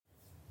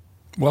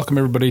Welcome,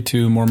 everybody,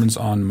 to Mormons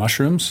on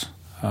Mushrooms.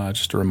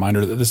 Just a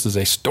reminder that this is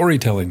a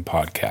storytelling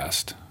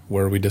podcast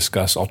where we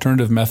discuss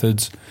alternative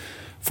methods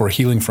for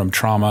healing from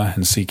trauma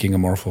and seeking a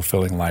more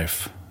fulfilling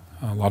life.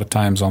 A lot of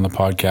times on the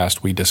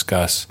podcast, we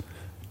discuss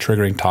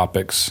triggering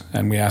topics,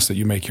 and we ask that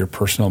you make your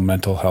personal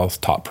mental health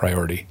top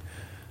priority.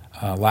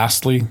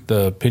 Lastly,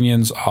 the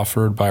opinions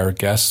offered by our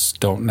guests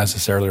don't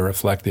necessarily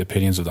reflect the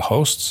opinions of the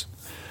hosts.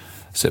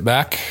 Sit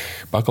back,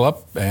 buckle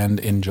up, and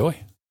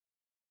enjoy.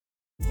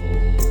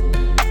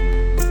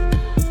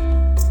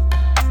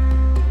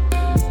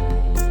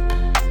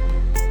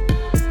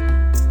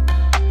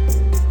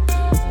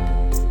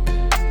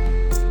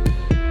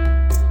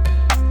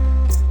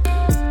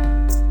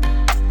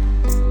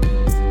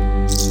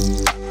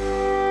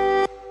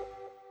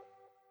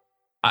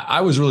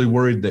 I was really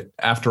worried that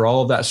after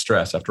all of that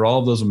stress, after all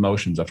of those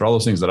emotions, after all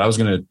those things, that I was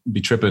going to be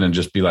tripping and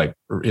just be like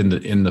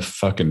in the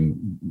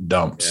fucking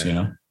dumps, you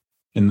know,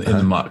 in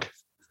the muck.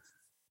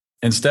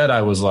 Instead,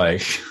 I was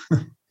like,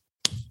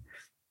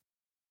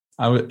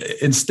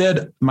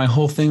 instead, my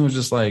whole thing was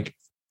just like,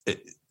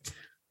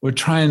 we're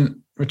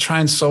trying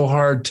so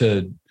hard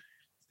to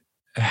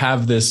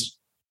have this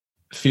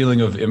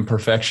feeling of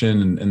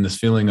imperfection and this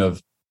feeling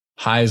of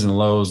highs and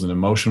lows and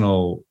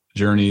emotional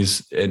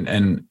journeys,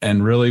 and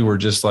really we're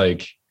just trying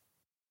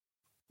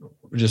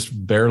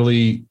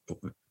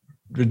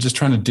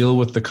to deal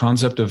with the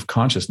concept of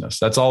consciousness.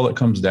 That's all it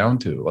comes down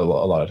to a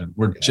lot of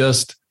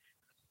times.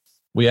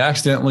 We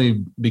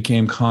accidentally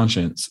became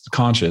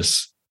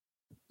conscious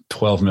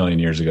 12 million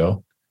years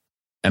ago,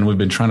 and we've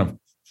been trying to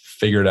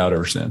figure it out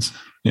ever since.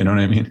 You know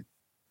what I mean?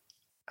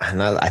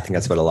 And I think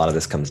that's what a lot of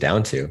this comes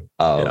down to.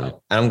 And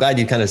I'm glad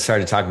you kind of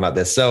started talking about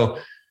this. So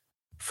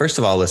first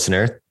of all,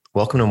 listener,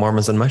 welcome to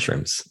Mormons on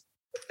Mushrooms.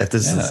 If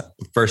this is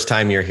the first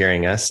time you're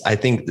hearing us, I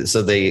think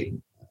so. The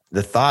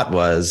thought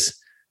was,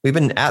 we've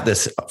been at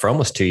this for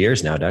almost 2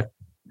 years now, Doug.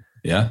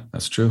 Yeah,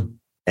 that's true.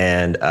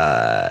 And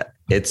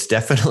it's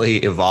definitely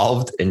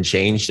evolved and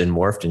changed and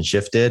morphed and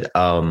shifted.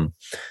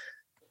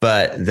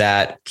 But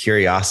that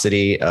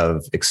curiosity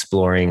of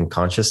exploring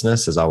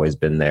consciousness has always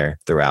been there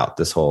throughout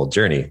this whole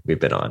journey we've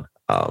been on.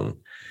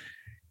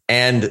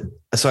 And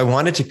so I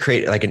wanted to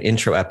create like an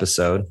intro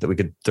episode that we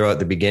could throw at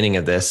the beginning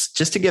of this,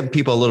 just to give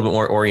people a little bit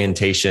more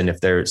orientation if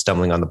they're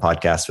stumbling on the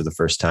podcast for the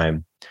first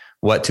time,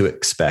 what to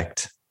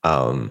expect.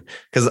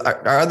 Because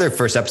our other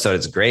first episode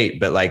is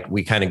great, but like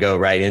we kind of go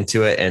right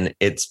into it, and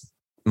it's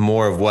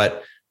more of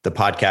what the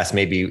podcast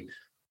maybe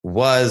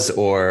was,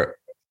 or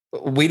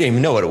we didn't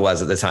even know what it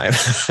was at the time.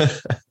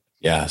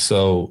 Yeah.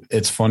 So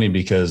it's funny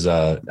because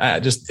I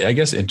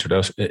guess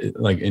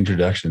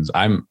introductions.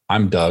 I'm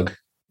Doug.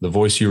 The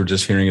voice you were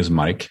just hearing is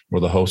Mike. We're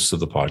the hosts of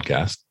the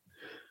podcast.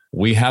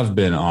 We have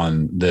been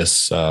on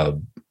this,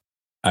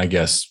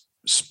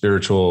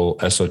 spiritual,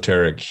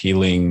 esoteric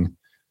healing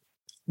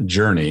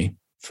journey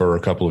for a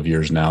couple of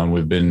years now, and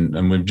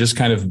we've just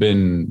kind of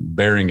been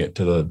bearing it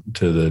to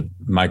the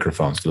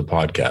microphones, to the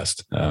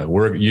podcast.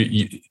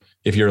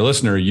 If you're a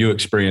listener, you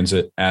experience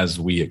it as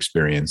we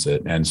experience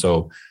it, and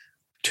so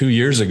 2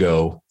 years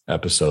ago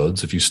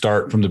episodes, if you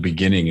start from the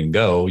beginning and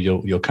go,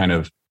 you'll kind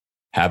of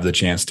have the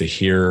chance to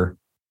hear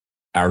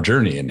our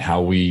journey and how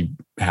we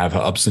have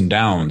ups and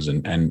downs,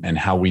 and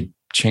how we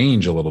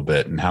change a little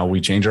bit, and how we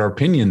change our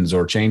opinions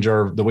or change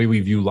the way we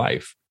view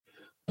life.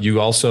 You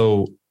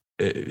also,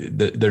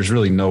 there's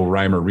really no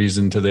rhyme or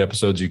reason to the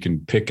episodes. You can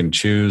pick and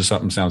choose.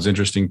 Something sounds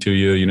interesting to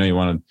you. You know, you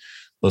want to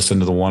listen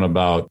to the one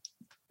about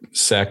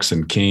sex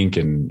and kink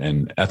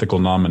and ethical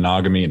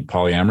non-monogamy and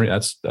polyamory.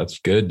 That's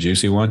good,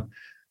 juicy one.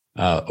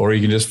 Or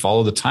you can just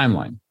follow the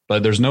timeline.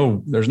 But there's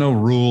no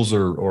rules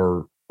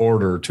or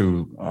order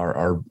to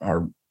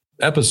our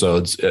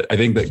episodes. I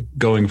think that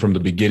going from the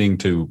beginning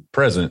to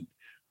present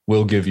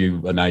will give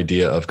you an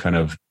idea of kind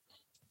of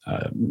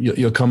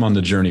you'll come on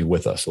the journey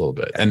with us a little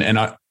bit, and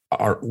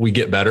we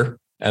get better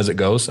as it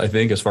goes. I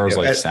think as far as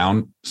like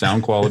sound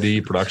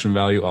quality, production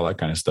value, all that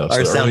kind of stuff.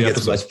 Our sound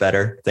gets much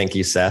better. Thank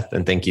you, Seth,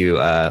 and thank you,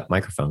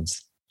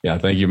 microphones. Yeah,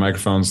 thank you,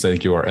 microphones.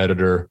 Thank you, our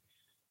editor.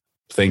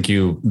 Thank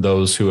you,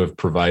 those who have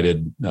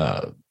provided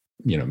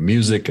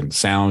music and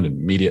sound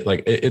and media.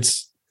 Like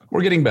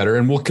we're getting better,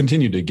 and we'll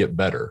continue to get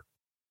better.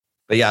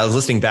 But yeah, I was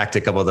listening back to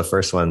a couple of the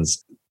first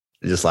ones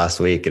just last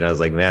week, and I was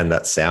like, man,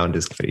 that sound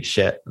is pretty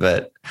shit.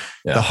 But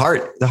the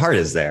heart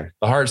is there.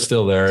 The heart's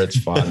still there. It's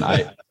fun.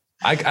 I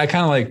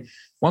kind of like,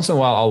 once in a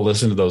while I'll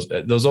listen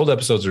to those old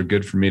episodes are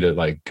good for me to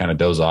like kind of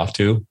doze off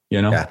to,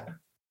 you know? Yeah.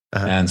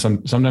 And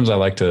sometimes I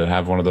like to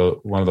have one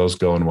of those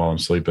going while I'm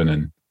sleeping.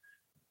 And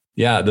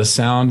yeah, the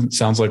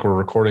sounds like we're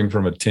recording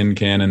from a tin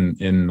can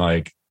in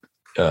like,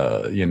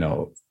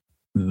 the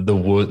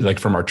wood, like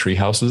from our tree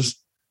houses.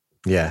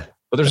 Yeah.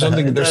 But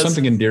there's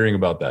something endearing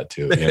about that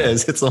too. It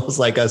is. It's almost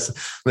like us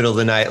middle of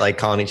the night, like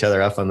calling each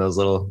other up on those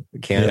little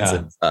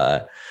cans.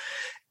 Yeah.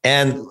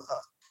 And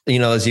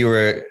as you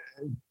were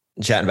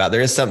chatting about, there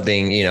is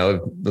something,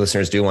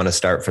 listeners do want to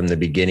start from the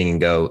beginning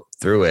and go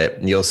through it.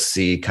 And you'll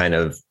see kind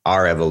of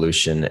our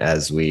evolution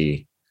as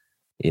we,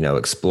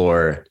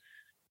 explore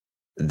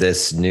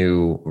this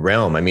new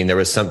realm. I mean, there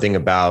was something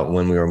about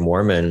when we were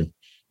Mormon,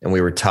 and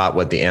we were taught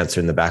what the answer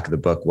in the back of the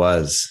book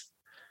was,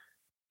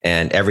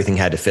 and everything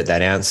had to fit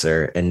that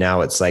answer. And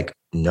now it's like,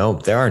 no,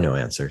 there are no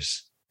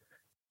answers.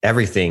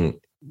 Anything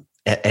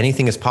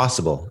is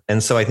possible.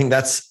 And so I think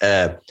that's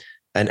an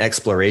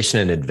exploration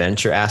and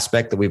adventure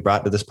aspect that we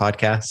brought to this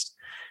podcast.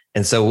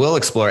 And so we'll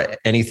explore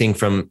anything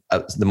from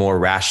the more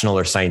rational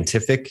or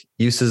scientific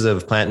uses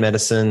of plant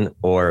medicine,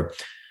 or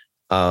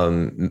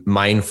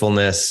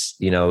mindfulness,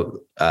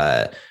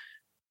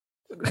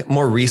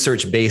 more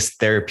research-based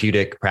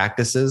therapeutic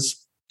practices.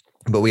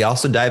 But we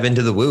also dive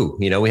into the woo.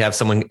 We have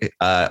someone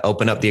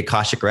open up the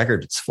Akashic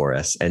records for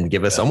us and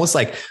give us almost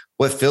like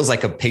what feels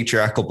like a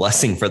patriarchal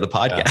blessing for the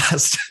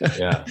podcast.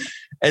 Yeah.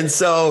 And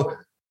so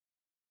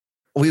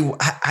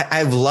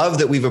I've loved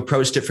that we've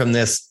approached it from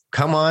this.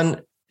 Come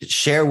on,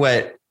 share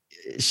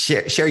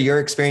your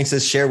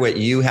experiences, share what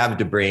you have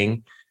to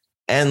bring,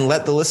 and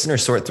let the listener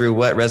sort through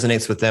what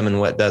resonates with them and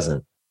what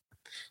doesn't.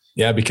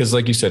 Yeah, because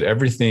like you said,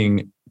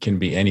 everything can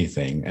be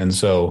anything. And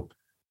so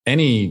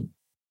any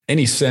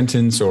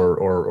sentence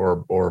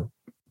or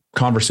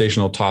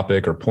conversational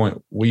topic or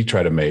point we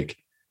try to make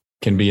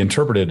can be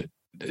interpreted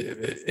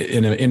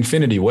in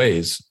infinity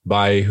ways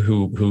by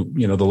who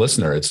the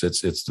listener. It's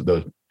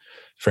the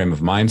frame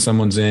of mind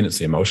someone's in. It's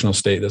the emotional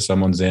state that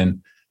someone's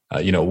in.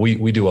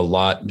 We do a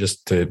lot,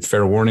 just to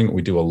fair warning,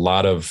 we do a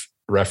lot of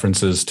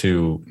references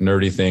to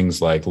nerdy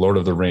things like Lord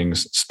of the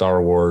Rings,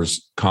 Star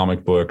Wars,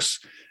 comic books,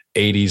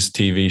 80s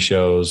TV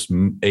shows,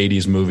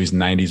 80s movies,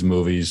 90s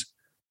movies,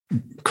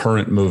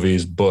 current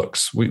movies,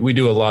 books. We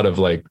do a lot of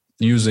like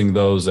using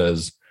those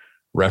as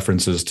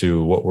references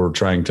to what we're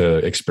trying to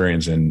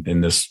experience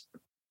in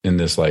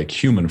this like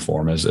human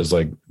form as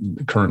like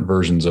current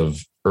versions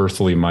of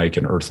earthly Mike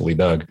and earthly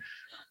Doug.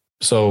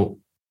 So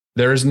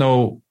there is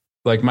no,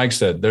 like Mike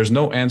said, there's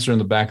no answer in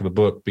the back of the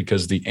book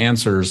because the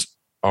answers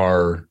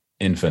are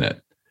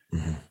infinite.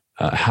 Mm-hmm.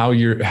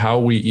 How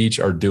we each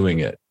are doing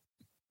it.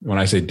 When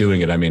I say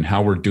doing it, I mean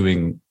how we're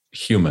doing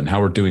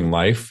how we're doing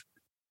life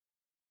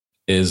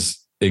is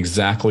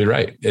exactly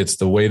right. It's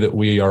the way that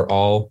we are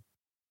all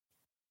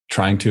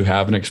trying to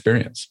have an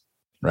experience,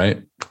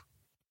 right?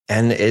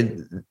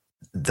 And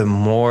the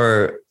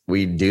more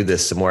we do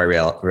this, the more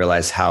I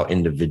realize how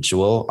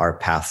individual our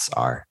paths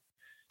are.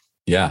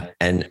 Yeah.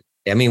 And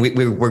I mean,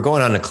 we're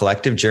going on a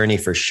collective journey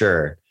for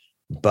sure,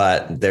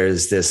 but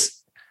there's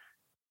this,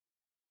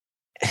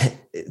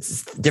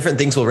 different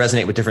things will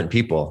resonate with different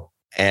people.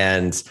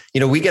 And,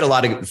 we get a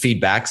lot of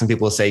feedback. Some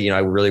people say, I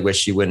really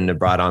wish you wouldn't have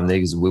brought on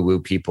these woo-woo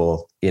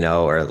people,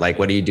 or like,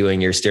 what are you doing?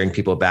 You're steering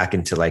people back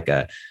into like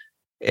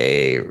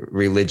a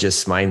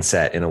religious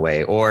mindset in a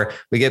way. Or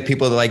we get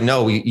people that are like,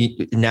 no,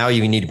 now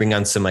you need to bring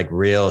on some like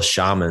real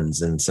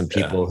shamans and some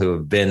people who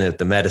have been at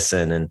the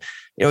medicine. And,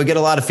 we get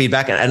a lot of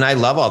feedback, and I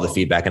love all the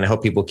feedback, and I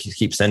hope people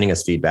keep sending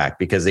us feedback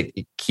because it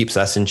keeps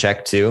us in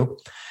check too.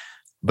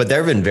 But there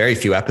have been very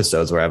few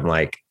episodes where I'm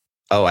like,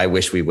 oh, I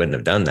wish we wouldn't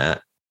have done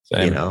that.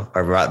 Same.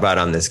 Or brought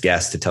on this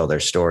guest to tell their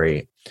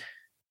story,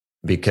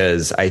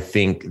 because I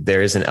think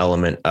there is an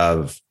element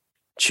of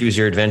choose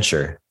your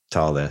adventure to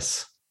all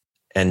this.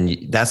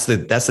 And that's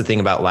the thing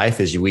about life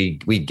is we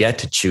get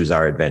to choose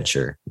our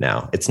adventure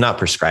now. It's not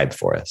prescribed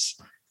for us.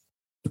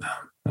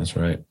 That's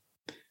right.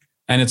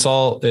 And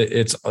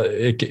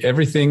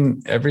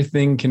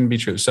everything can be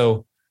true.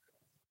 So,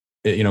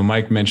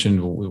 Mike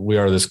mentioned we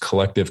are this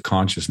collective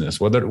consciousness,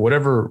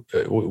 whatever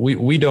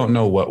we don't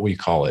know what we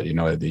call it,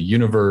 the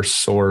universe,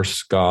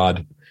 source,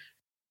 God,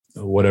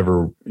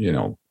 whatever,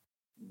 the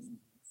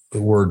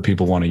word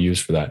people want to use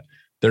for that.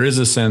 There is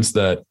a sense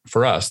that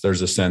for us,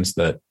 there's a sense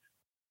that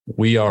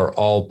we are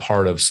all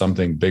part of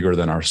something bigger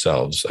than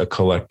ourselves, a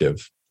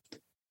collective.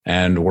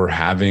 And we're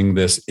having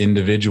this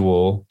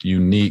individual,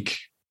 unique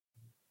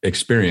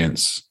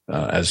experience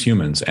as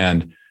humans.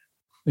 And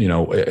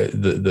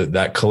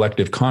that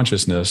collective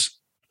consciousness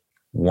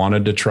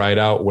wanted to try it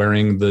out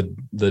wearing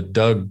the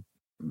Doug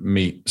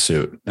meat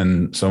suit,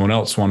 and someone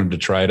else wanted to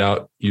try it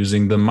out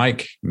using the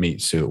Mike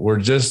meat suit. We're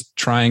just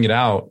trying it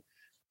out,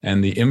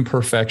 and the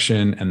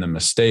imperfection and the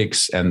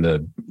mistakes and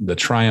the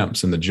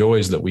triumphs and the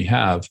joys that we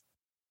have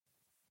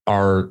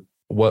are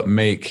what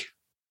make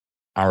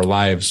our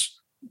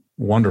lives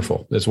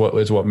wonderful. It's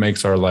what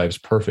makes our lives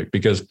perfect,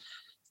 because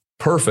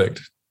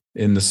perfect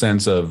in the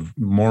sense of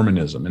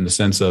Mormonism, in the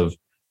sense of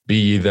be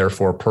ye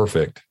therefore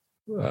perfect,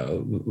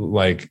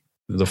 like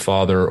the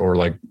Father or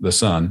like the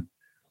Son.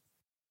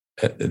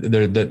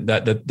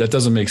 That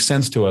doesn't make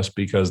sense to us,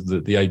 because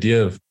the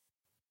idea of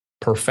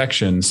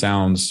perfection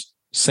sounds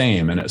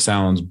same, and it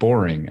sounds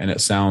boring, and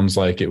it sounds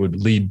like it would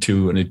lead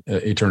to an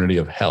eternity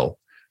of hell.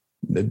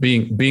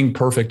 Being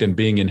perfect and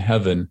being in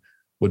heaven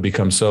would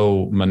become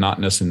so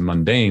monotonous and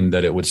mundane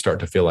that it would start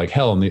to feel like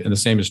hell. And the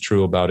same is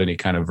true about any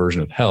kind of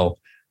version of hell,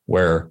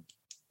 where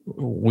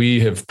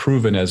we have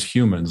proven as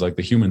humans, like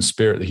the human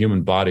spirit, the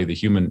human body, the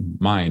human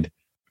mind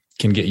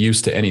can get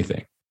used to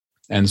anything.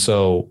 And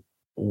so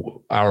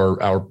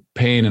our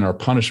pain and our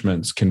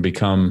punishments can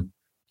become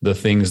the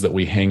things that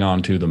we hang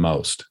on to the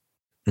most.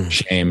 Mm-hmm.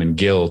 Shame and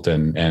guilt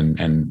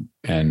and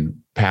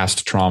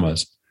past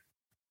traumas.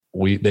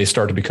 they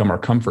start to become our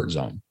comfort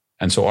zone.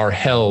 And so our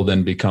hell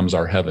then becomes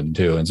our heaven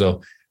too. And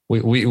so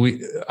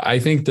I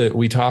think that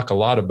we talk a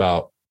lot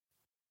about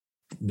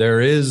there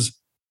is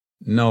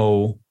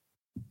no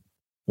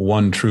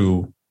one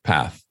true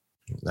path.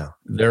 No.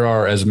 There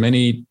are as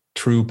many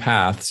true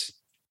paths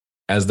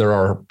as there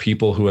are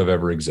people who have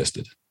ever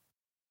existed.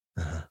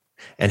 Uh-huh.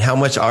 And how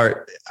much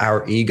our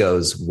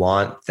egos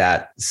want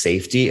that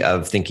safety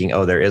of thinking,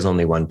 oh, there is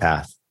only one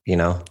path,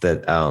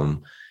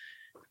 that,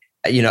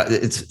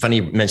 it's funny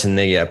you mentioned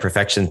the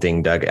perfection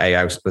thing, Doug.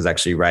 I was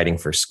actually writing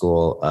for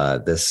school,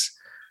 the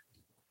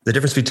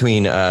difference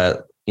between,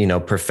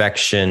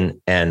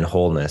 perfection and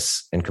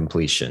wholeness and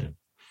completion,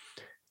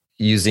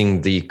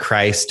 using the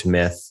Christ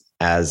myth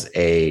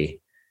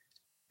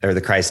or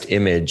the Christ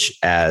image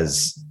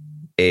as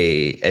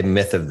a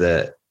myth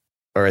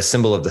or a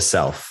symbol of the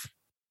self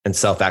and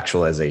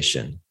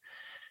self-actualization.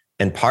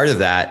 And part of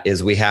that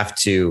is we have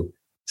to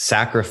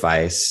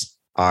sacrifice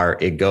our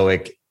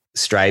egoic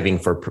striving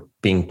for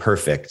being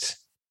perfect,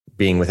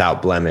 being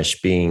without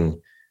blemish,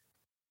 being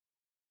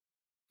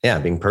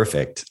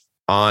perfect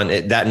on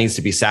it. That needs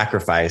to be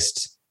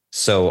sacrificed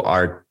so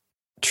our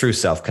true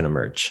self can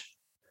emerge.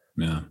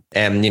 Yeah.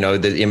 And,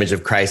 the image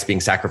of Christ being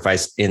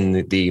sacrificed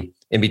in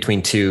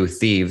between two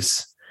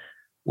thieves,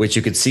 which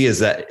you could see is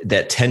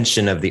that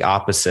tension of the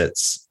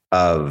opposites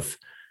of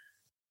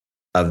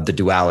the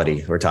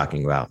duality we're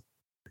talking about.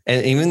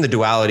 And even the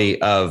duality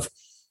of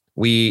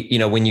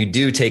when you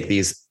do take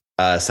these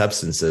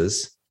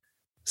substances,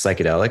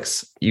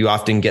 psychedelics, you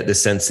often get the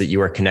sense that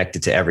you are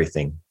connected to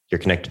everything. You're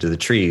connected to the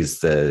trees,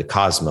 the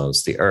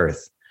cosmos, the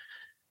earth,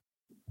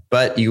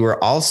 but you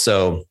are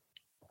also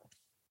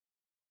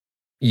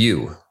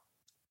you.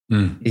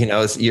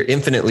 You're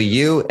infinitely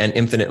you and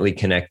infinitely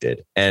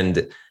connected.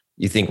 And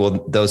you think,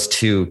 well, those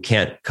two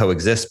can't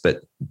coexist,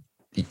 but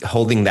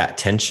holding that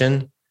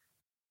tension,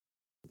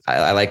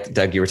 I like,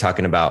 Doug, you were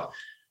talking about,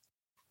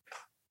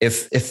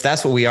 if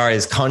that's what we are,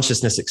 is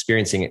consciousness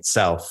experiencing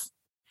itself,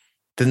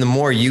 then the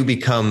more you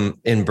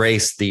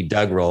embrace the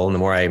Doug role and the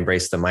more I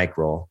embrace the Mike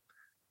role,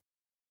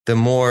 the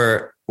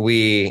more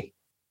I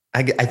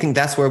think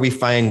that's where we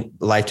find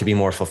life to be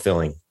more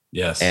fulfilling.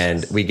 Yes.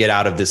 And we get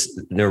out of this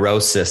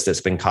neurosis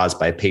that's been caused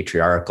by a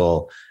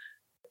patriarchal,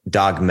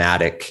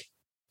 dogmatic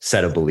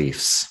set of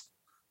beliefs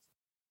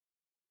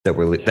that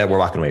we're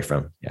walking away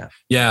from. Yeah.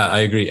 Yeah, I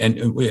agree.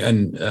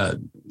 And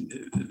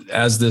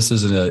as this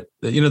is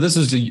this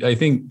is, I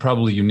think,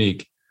 probably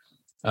unique.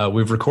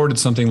 We've recorded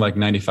something like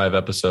 95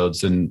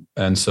 episodes. And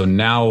so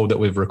now that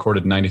we've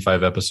recorded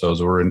 95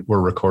 episodes, we're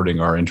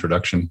recording our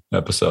introduction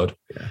episode.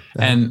 Yeah.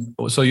 And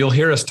so you'll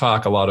hear us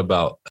talk a lot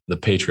about the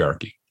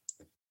patriarchy,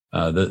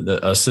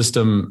 a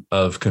system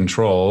of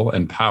control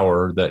and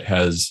power that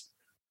has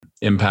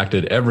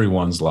impacted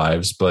everyone's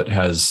lives, but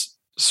has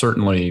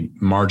certainly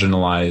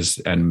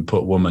marginalized and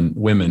put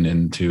women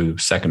into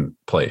second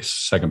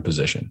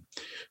position.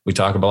 We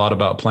talk a lot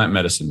about plant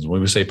medicines. When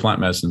we say plant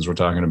medicines, we're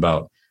talking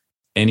about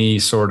any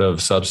sort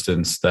of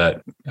substance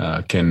that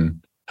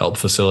can help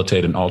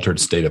facilitate an altered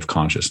state of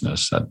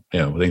consciousness.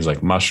 Things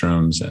like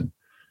mushrooms and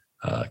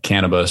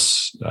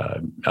cannabis,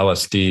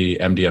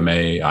 LSD,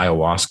 MDMA,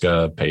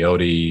 ayahuasca,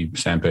 peyote,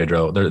 San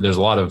Pedro. There's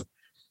a lot of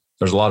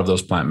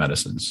those plant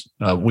medicines.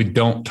 We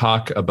don't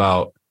talk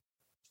about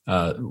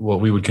what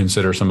we would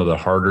consider some of the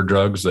harder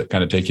drugs that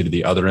kind of take you to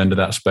the other end of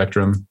that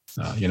spectrum.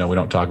 We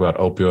don't talk about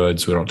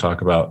opioids. We don't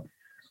talk about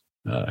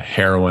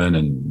heroin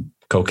and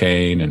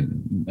cocaine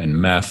and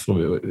meth.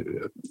 We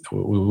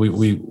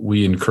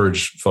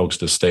encourage folks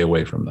to stay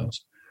away from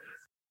those.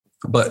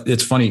 But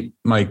it's funny,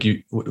 Mike,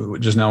 you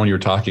just now when you were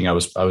talking, I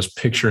was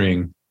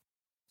picturing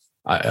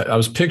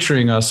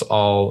us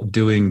all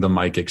doing the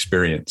Mike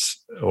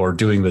experience or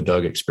doing the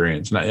Doug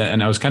experience.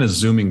 And I was kind of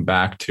zooming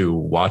back to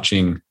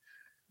watching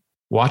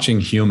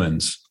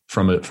humans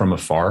from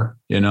afar,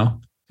 Yeah.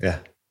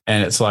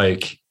 And it's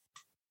like,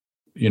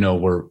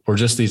 we're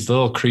just these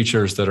little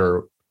creatures that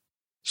are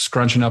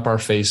scrunching up our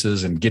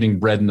faces and getting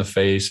red in the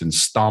face and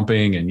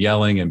stomping and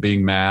yelling and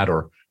being mad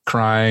or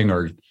crying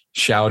or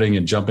shouting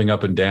and jumping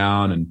up and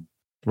down. And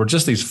we're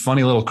just these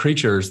funny little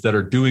creatures that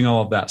are doing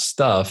all of that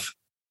stuff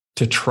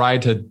to try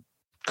to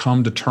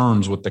come to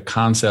terms with the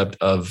concept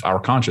of our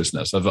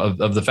consciousness,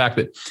 of the fact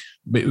that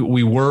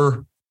we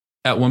were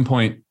at one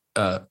point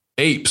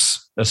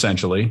apes,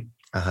 essentially.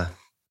 Uh-huh.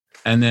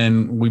 And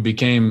then we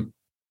became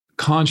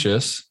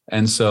conscious.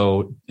 And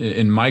so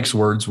in Mike's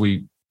words,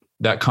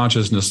 that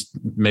consciousness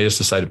made us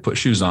decide to put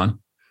shoes on,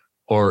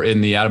 or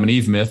in the Adam and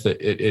Eve myth,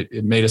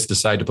 it made us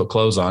decide to put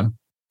clothes on.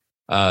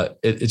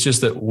 It's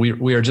just that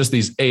we are just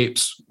these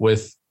apes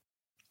with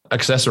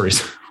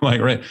accessories,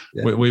 right?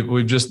 Yeah.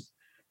 We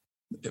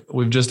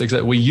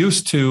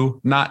used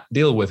to not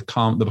deal with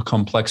the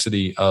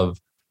complexity of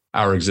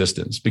our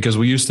existence because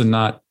we used to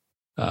not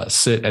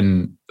sit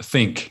and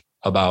think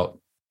about,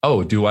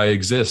 oh, do I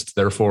exist?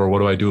 Therefore, what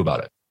do I do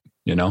about it?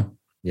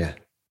 Yeah.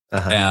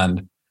 Uh-huh.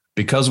 And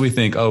because we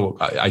think, oh,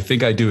 I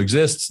think I do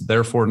exist,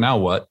 therefore now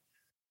what?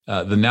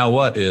 The now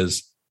what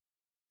is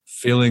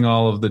feeling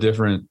all of the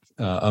different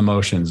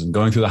emotions and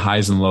going through the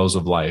highs and lows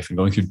of life and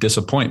going through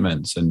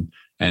disappointments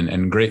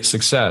and great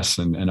success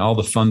and all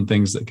the fun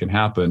things that can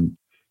happen.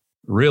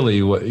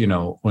 Really, what, you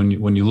know, when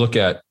you look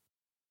at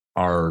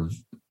our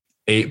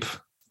ape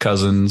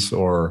cousins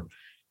or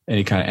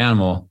any kind of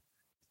animal,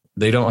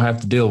 they don't have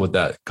to deal with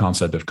that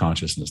concept of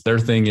consciousness. Their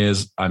thing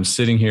is, I'm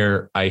sitting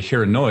here, I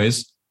hear a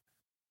noise,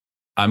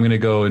 I'm going to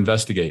go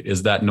investigate.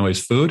 Is that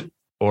noise food,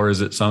 or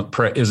is it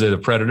is it a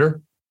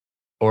predator,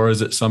 or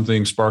is it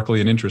something sparkly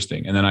and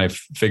interesting? And then I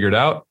figure it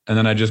out, and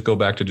then I just go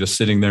back to just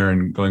sitting there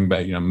and going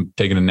back, you know,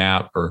 taking a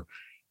nap or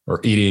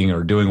eating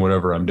or doing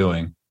whatever I'm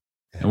doing.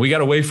 And we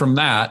got away from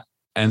that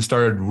and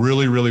started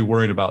really, really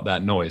worrying about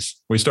that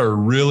noise. We started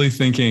really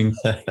thinking,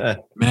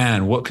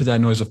 man, what could that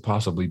noise have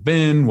possibly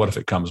been? What if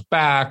it comes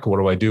back? What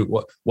do I do?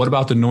 What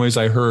about the noise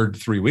I heard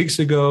 3 weeks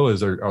ago?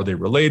 Are they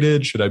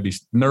related? Should I be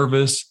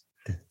nervous?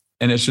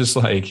 And it's just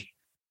like,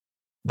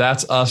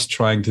 that's us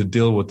trying to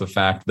deal with the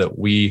fact that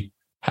we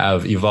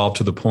have evolved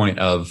to the point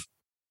of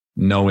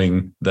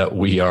knowing that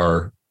we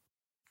are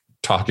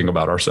talking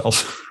about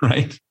ourselves,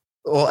 right?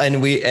 Well,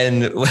 and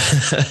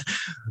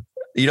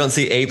you don't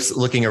see apes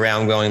looking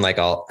around going like,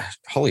 "Oh,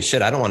 holy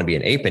shit, I don't want to be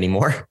an ape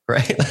anymore."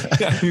 Right?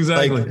 Yeah,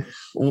 exactly. Like,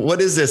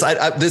 what is this?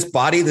 This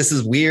body, this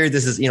is weird.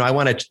 This is, you know, I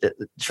want to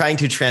trying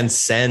to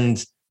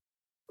transcend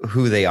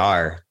who they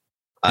are,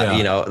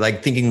 you know,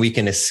 like thinking we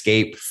can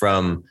escape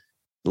from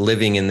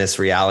living in this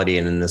reality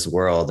and in this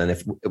world.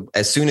 And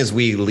as soon as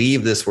we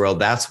leave this world,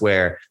 that's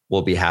where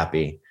we'll be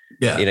happy.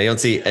 Yeah. You know, you don't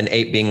see an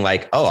ape being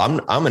like, "Oh,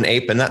 I'm an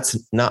ape and that's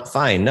not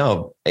fine."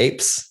 No,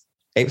 apes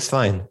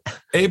fine.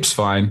 Apes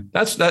fine.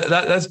 That's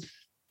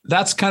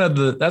kind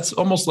of that's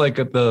almost like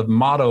the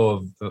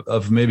motto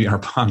of maybe our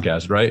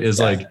podcast, right? Is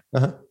like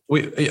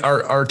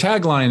our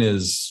tagline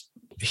is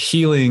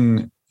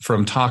healing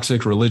from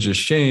toxic religious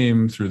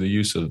shame through the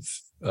use of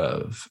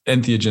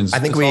entheogens.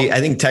 I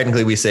think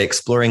technically we say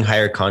exploring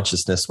higher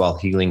consciousness while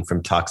healing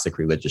from toxic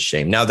religious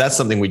shame. Now that's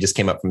something we just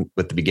came up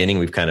with the beginning.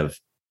 We've kind of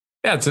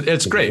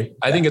it's great.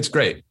 I think it's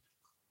great,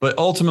 but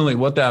ultimately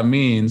what that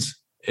means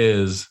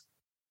is,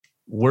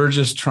 we're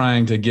just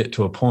trying to get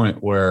to a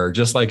point where,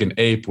 just like an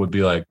ape would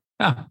be like,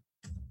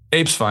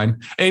 ape's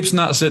fine. Ape's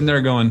not sitting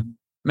there going,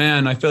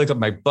 man, I feel like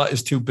my butt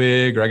is too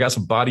big, or I got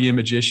some body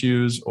image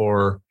issues,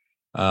 or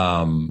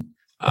I'm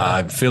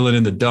feeling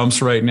in the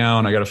dumps right now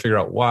and I got to figure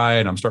out why.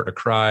 And I'm starting to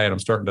cry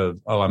and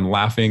I'm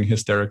laughing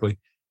hysterically.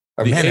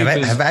 Oh,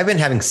 man, have I been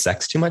having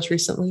sex too much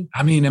recently?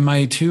 I mean, am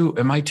I too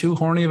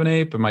horny of an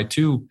ape? Am I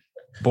too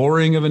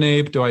boring of an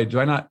ape? Do I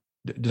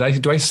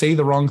say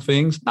the wrong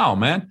things? No,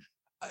 man,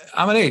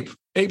 I'm an ape.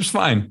 Ape's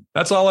fine.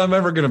 That's all I'm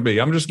ever going to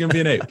be. I'm just going to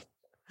be an ape.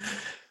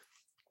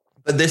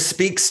 But this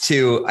speaks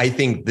to, I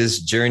think, this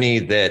journey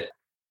that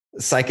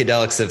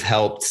psychedelics have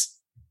helped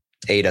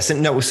aid us.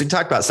 And no, so we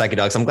talk about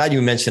psychedelics. I'm glad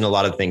you mentioned a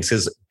lot of things,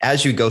 because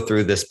as you go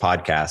through this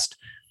podcast,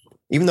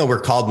 even though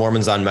we're called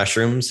Mormons on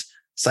Mushrooms,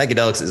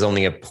 psychedelics is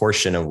only a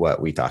portion of what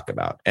we talk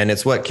about. And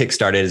it's what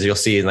kickstarted, as you'll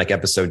see in like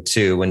episode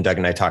 2, when Doug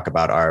and I talk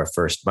about our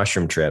first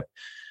mushroom trip,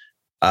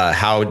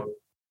 how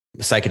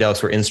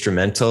psychedelics were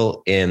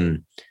instrumental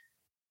in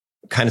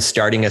kind of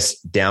starting us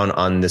down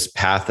on this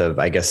path of,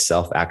 I guess,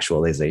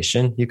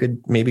 self-actualization, you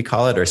could maybe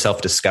call it, or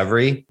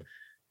self-discovery,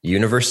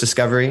 universe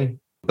discovery.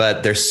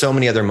 But there's so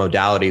many other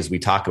modalities we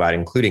talk about,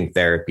 including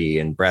therapy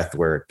and breath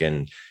work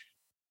and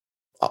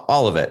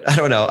all of it. I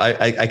don't know.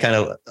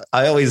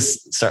 I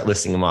always start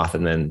listing them off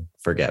and then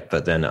forget.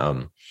 But then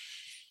what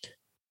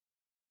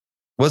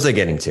was I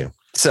getting to?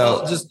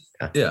 So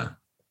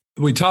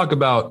we talk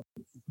about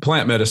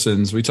plant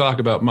medicines, we talk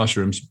about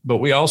mushrooms, but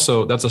we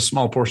also, that's a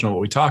small portion of what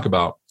we talk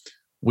about.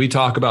 We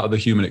talk about the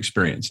human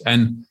experience,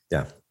 and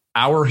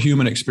our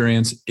human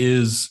experience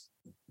is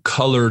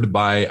colored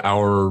by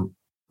our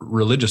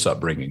religious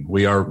upbringing.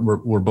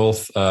 We're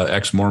both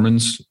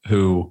ex-Mormons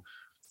who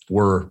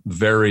were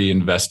very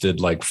invested,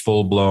 like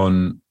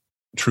full-blown,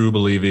 true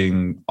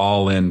believing,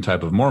 all-in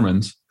type of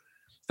Mormons.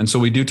 And so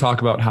we do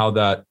talk about how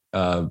that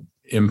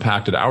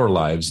impacted our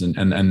lives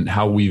and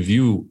how we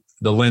view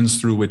the lens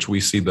through which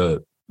we see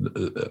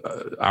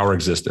our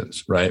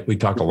existence, right? We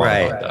talk a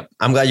lot about that.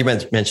 I'm glad you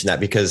mentioned that,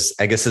 because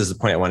I guess this is the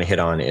point I want to hit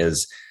on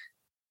is,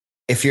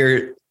 if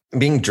you're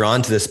being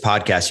drawn to this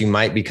podcast, you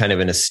might be kind of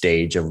in a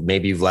stage of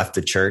maybe you've left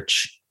the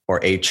church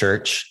or a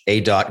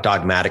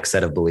dogmatic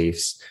set of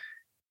beliefs,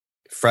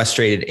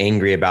 frustrated,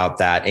 angry about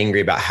that,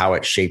 angry about how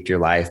it shaped your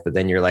life. But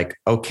then you're like,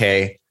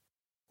 okay,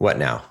 what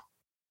now?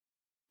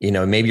 You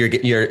know, maybe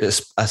you're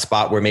a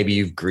spot where maybe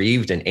you've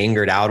grieved and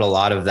angered out a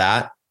lot of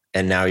that.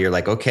 And now you're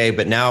like, okay,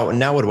 but now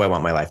what do I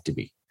want my life to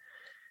be?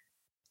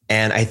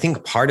 And I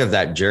think part of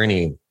that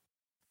journey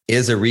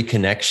is a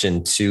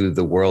reconnection to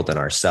the world and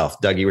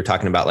ourself. Doug, you were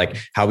talking about like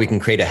how we can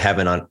create a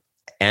heaven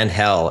and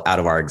hell out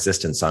of our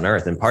existence on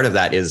earth. And part of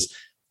that is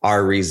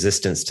our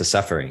resistance to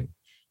suffering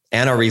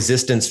and our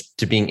resistance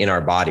to being in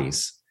our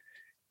bodies.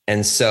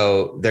 And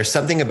so there's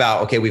something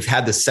about, okay, we've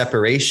had this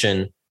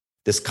separation,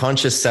 this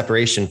conscious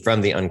separation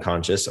from the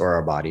unconscious or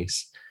our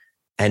bodies.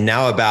 And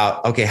now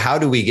about, okay, how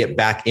do we get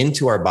back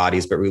into our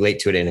bodies, but relate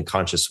to it in a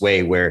conscious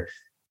way where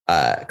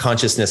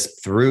consciousness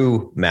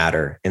through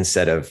matter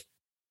instead of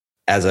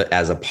as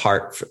a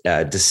part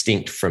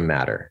distinct from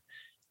matter,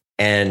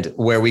 and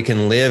where we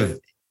can live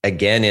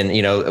again in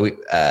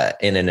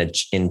in an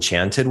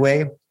enchanted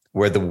way,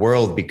 where the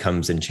world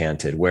becomes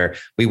enchanted, where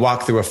we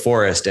walk through a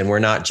forest and we're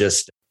not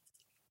just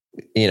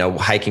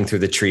hiking through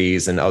the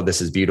trees and, oh,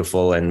 this is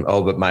beautiful. And,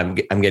 oh, but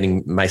I'm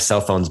getting my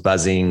cell phone's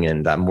buzzing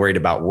and I'm worried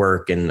about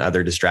work and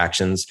other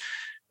distractions.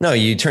 No,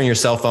 you turn your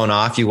cell phone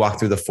off, you walk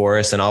through the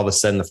forest, and all of a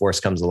sudden the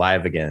forest comes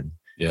alive again.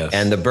 Yes.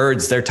 And the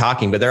birds, they're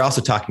talking, but they're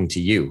also talking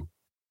to you,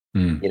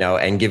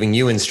 and giving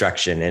you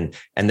instruction,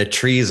 and the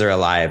trees are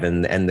alive,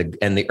 and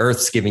the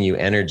earth's giving you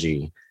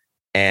energy,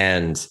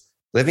 and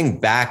living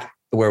back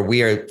where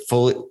we are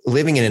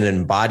living in an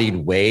embodied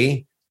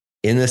way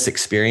in this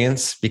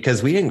experience,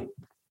 because we didn't,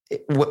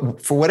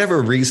 for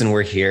whatever reason,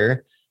 we're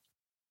here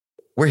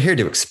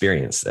to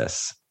experience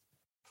this.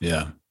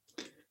 Yeah.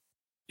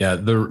 Yeah.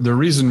 The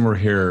reason we're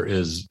here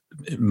is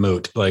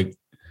moot. Like,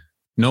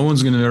 no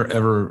one's going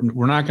to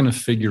we're not going to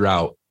figure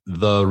out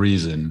the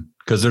reason,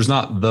 because there's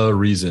not the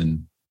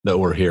reason that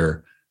we're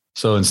here.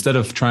 So instead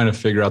of trying to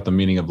figure out the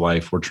meaning of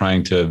life, we're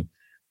trying to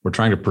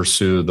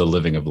pursue the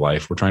living of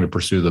life. We're trying to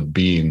pursue the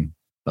being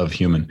of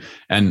human.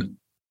 And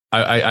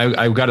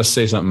I've got to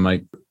say something,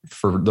 Mike,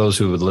 for those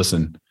who would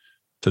listen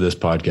to this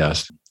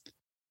podcast.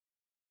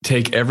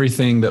 Take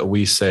everything that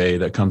we say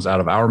that comes out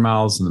of our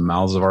mouths and the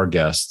mouths of our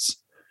guests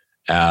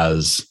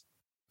as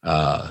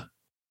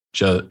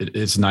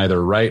it's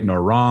neither right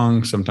nor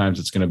wrong. Sometimes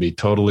it's going to be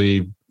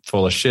totally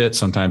full of shit.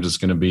 Sometimes it's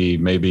going to be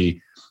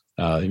maybe,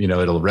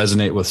 it'll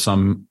resonate with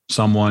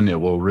someone. It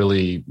will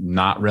really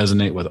not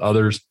resonate with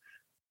others.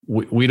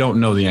 We don't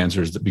know the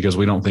answers because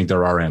we don't think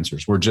there are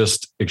answers. We're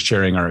just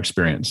sharing our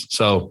experience.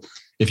 So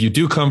if you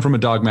do come from a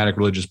dogmatic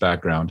religious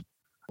background,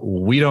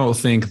 we don't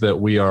think that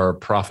we are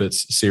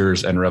prophets,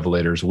 seers, and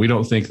revelators. We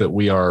don't think that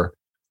we are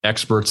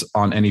experts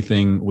on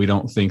anything. We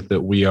don't think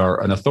that we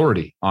are an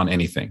authority on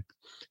anything.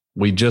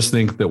 We just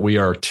think that we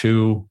are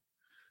two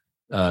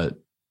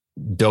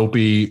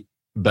dopey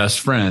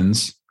best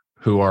friends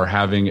who are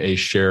having a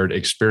shared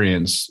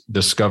experience,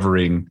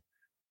 discovering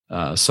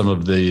some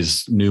of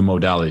these new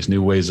modalities,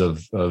 new ways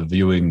of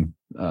viewing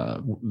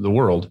the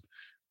world.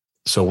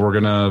 So we're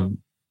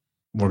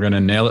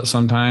gonna nail it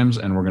sometimes,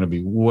 and we're gonna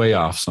be way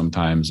off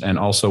sometimes. And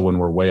also, when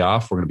we're way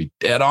off, we're gonna be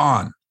dead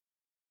on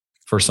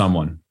for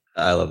someone.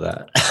 I love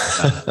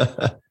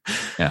that.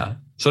 Yeah.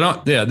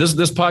 So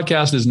this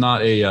podcast is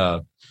not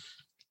a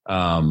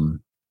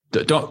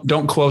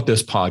don't quote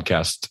this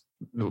podcast,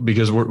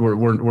 because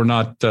we're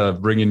not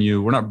bringing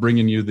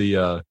you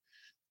the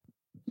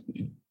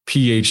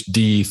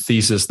PhD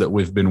thesis that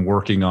we've been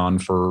working on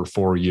for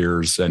 4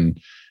 years and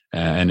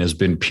has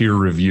been peer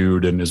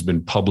reviewed and has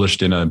been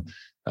published in a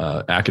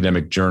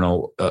academic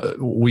journal.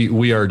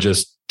 We are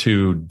just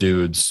two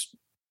dudes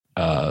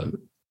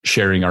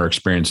sharing our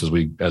experience as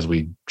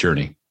we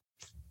journey.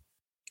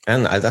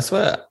 And that's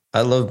what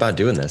I love about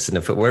doing this. And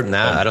if it weren't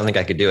that, I don't think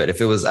I could do it.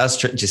 If it was us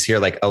just here,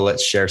 like, oh,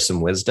 let's share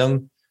some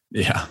wisdom.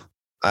 Yeah.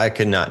 I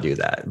could not do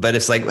that. But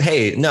it's like,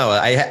 hey, no,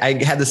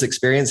 I had this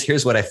experience.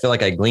 Here's what I feel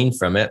like I gleaned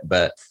from it.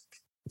 But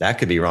that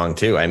could be wrong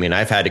too. I mean,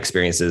 I've had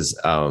experiences,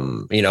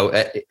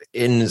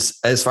 in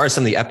as far as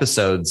some of the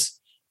episodes,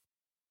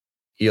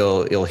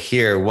 you'll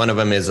hear one of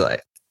them is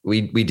like,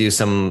 we do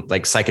some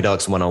like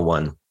psychedelics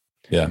 101.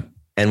 Yeah.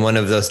 And one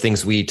of those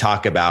things we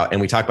talk about,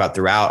 and we talk about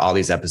throughout all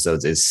these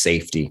episodes, is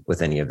safety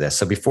with any of this.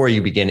 So before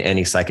you begin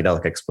any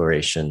psychedelic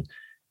exploration,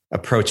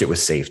 approach it with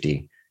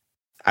safety.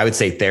 I would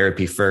say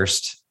therapy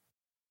first.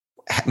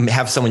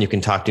 Have someone you can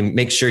talk to.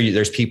 Make sure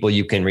there's people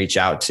you can reach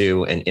out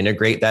to and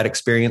integrate that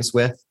experience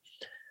with,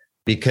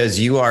 because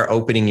you are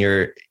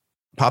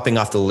popping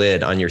off the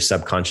lid on your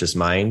subconscious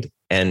mind.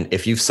 And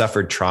if you've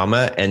suffered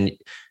trauma, and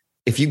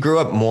if you grew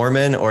up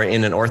Mormon or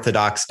in an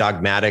Orthodox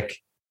dogmatic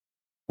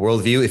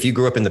worldview, if you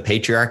grew up in the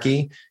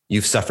patriarchy,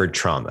 you've suffered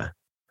trauma.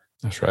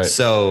 That's right.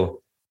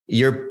 So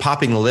you're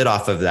popping the lid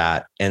off of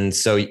that. And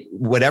so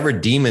whatever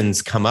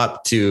demons come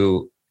up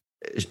to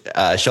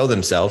show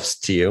themselves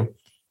to you,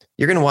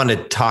 you're going to want to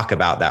talk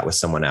about that with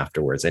someone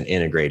afterwards and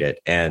integrate it.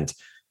 And,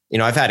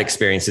 I've had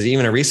experiences,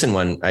 even a recent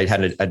one. I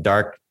had a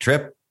dark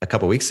trip a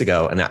couple of weeks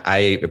ago, and I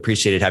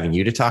appreciated having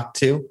you to talk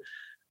to.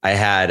 I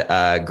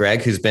had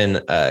Greg, who's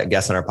been a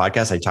guest on our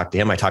podcast. I talked to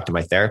him. I talked to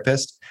my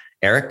therapist,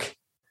 Eric.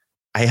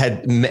 I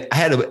had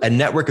a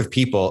network of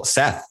people,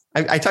 Seth.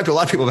 I talked to a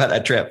lot of people about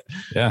that trip.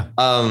 Yeah.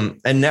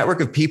 A network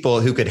of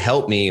people who could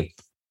help me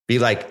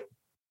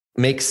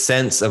make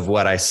sense of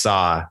what I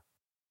saw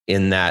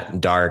in that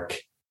dark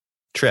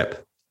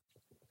trip.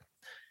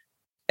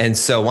 And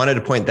so wanted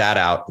to point that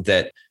out,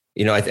 that,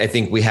 I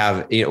think we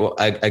have,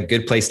 a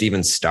good place to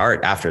even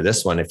start after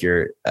this one, if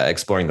you're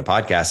exploring the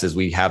podcast, is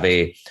we have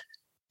a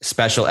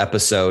special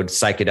episode,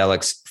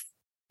 Psychedelics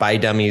by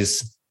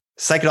Dummies,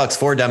 Psychedelics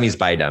for Dummies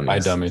by Dummies. By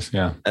Dummies,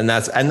 yeah. And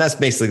that's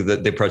basically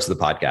the approach to the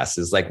podcast,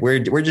 is like, we're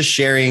just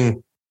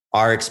sharing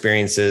our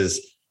experiences,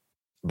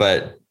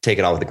 but take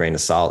it all with a grain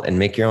of salt and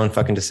make your own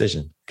fucking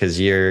decision, because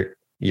you're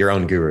your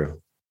own guru.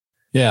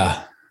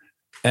 Yeah.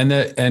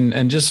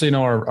 And just so you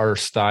know, our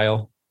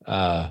style,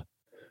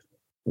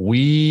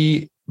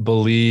 we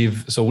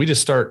believe, so we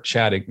just start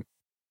chatting,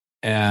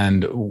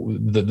 and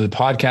the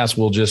podcast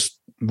will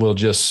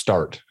just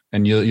start,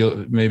 and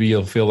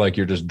you'll feel like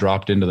you're just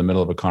dropped into the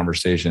middle of a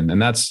conversation.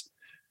 And that's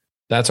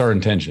our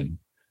intention.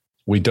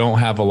 We don't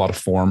have a lot of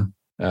form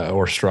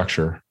or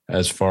structure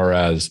as far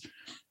as,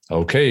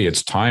 okay,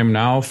 it's time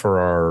now for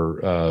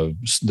our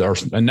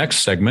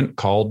next segment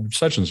called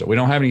such and so. We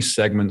don't have any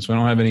segments. We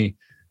don't have any,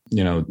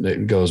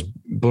 it goes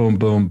boom,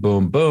 boom,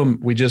 boom,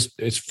 boom.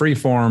 It's free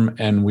form,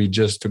 and we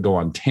just to go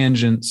on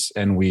tangents,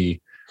 and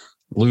we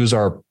lose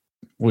our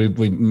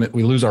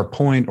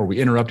point, or we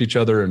interrupt each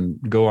other and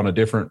go on a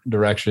different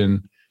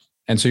direction.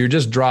 And so you're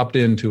just dropped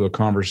into a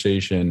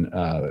conversation,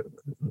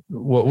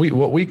 what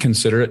we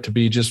consider it to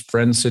be, just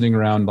friends sitting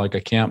around like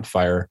a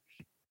campfire,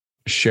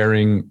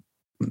 sharing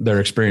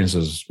their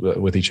experiences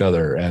with each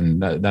other.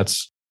 And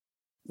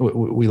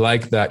we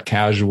like that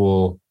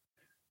casual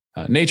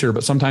nature,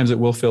 but sometimes it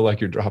will feel like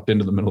you're dropped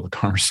into the middle of the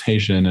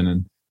conversation,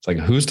 and it's like,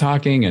 who's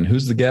talking and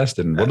who's the guest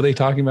and what are they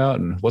talking about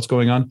and what's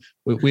going on?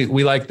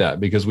 We like that,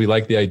 because we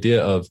like the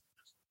idea of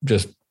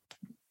just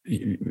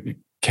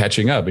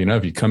catching up.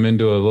 If you come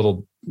into a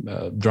little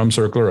drum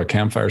circle or a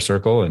campfire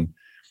circle,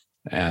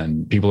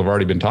 and people have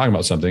already been talking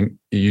about something,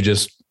 you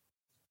just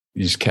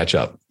catch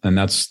up. And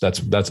that's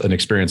an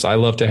experience I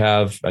love to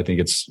have. I think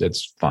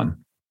it's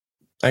fun.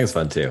 I think it's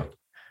fun too.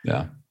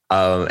 Yeah.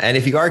 And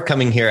if you are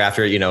coming here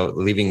after,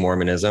 leaving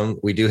Mormonism,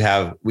 we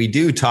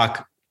do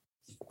talk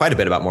quite a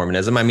bit about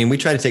Mormonism. I mean, we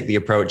try to take the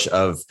approach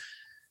of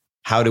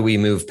how do we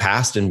move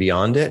past and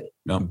beyond it?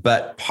 Yeah.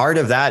 But part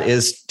of that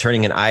is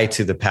turning an eye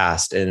to the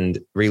past and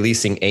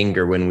releasing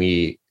anger when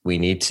we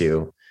need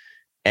to.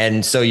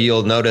 And so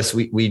you'll notice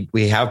we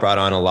have brought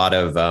on a lot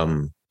of,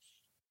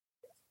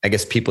 I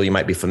guess, people you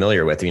might be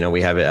familiar with.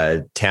 We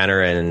have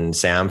Tanner and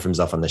Sam from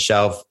Zuff on the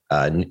Shelf,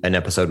 an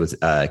episode with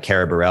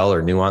Cara Burrell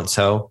or Nuance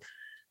Ho.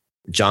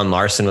 John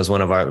Larson was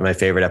one of my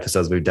favorite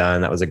episodes we've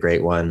done. That was a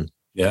great one.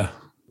 Yeah.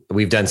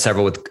 We've done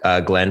several with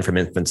Glenn from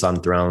Infants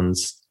on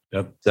Thrones.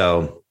 Yep.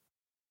 So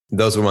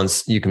those are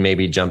ones you can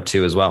maybe jump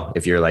to as well,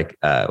 if you're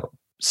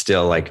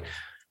still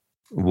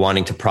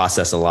wanting to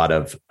process a lot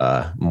of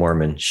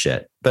Mormon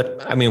shit.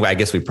 But I mean, I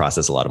guess we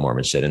process a lot of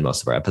Mormon shit in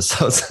most of our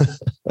episodes.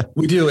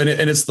 We do. And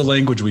it's the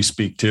language we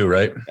speak too,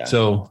 right? Yeah.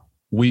 So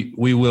we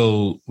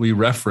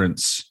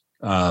reference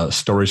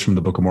stories from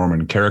the Book of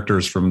Mormon,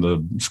 characters from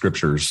the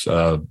scriptures,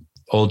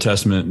 Old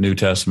Testament, New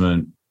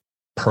Testament,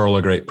 Pearl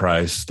of Great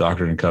Price,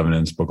 Doctrine and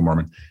Covenants, Book of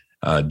Mormon.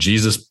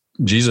 Jesus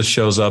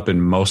shows up in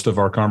most of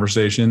our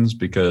conversations,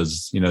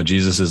 because,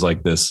 Jesus is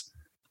like this,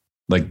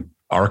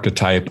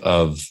 archetype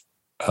of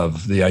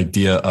the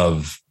idea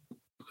of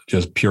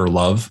just pure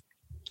love,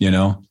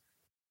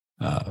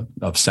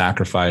 of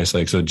sacrifice.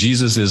 So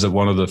Jesus is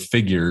one of the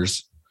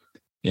figures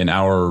in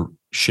our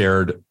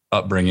shared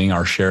upbringing,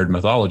 our shared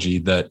mythology,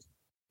 that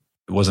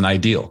was an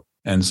ideal.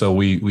 And so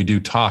we do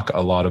talk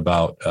a lot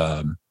about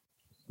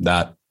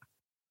that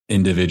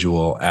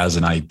individual as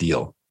an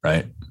ideal,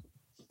 right?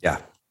 Yeah.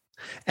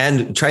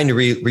 And trying to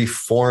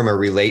reform or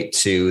relate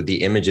to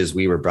the images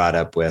we were brought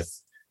up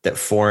with that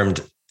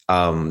formed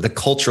the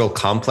cultural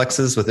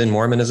complexes within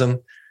Mormonism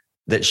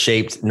that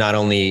shaped not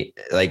only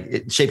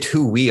it shaped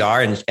who we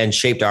are and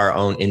shaped our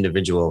own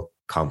individual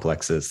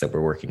complexes that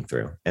we're working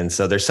through. And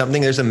so there's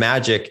a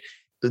magic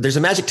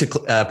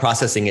to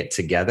processing it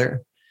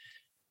together.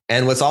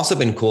 And what's also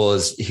been cool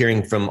is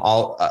hearing from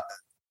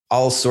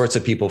all sorts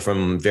of people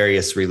from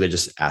various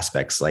religious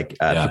aspects,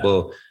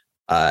 people,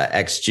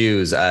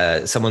 ex-Jews.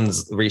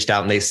 Someone's reached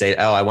out and they say,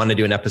 "Oh, I want to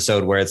do an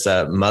episode where it's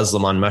a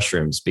Muslim on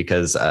mushrooms,"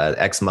 because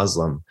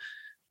ex-Muslim.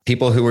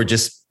 People who were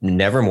just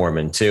never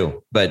Mormon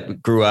too,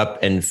 but grew up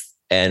and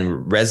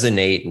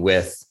resonate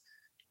with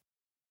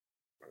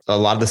a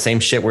lot of the same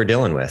shit we're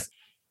dealing with.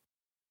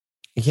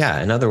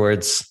 Yeah. In other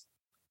words,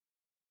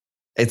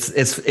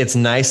 it's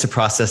nice to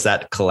process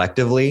that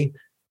collectively,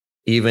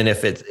 even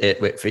if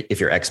if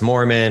you're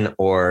ex-Mormon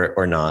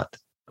or not.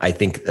 I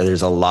think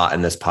there's a lot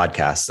in this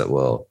podcast that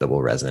will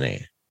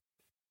resonate.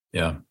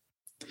 Yeah.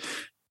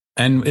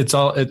 And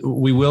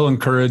we will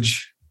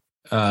encourage,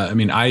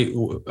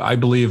 I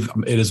believe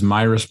it is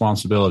my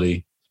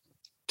responsibility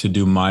to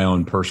do my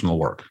own personal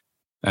work.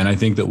 And I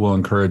think that we'll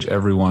encourage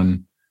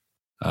everyone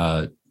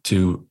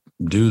to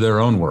do their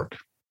own work.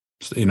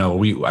 So,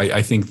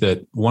 I think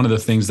that one of the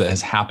things that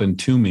has happened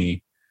to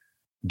me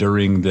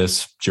during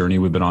this journey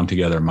we've been on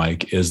together,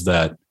 Mike, is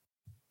that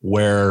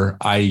where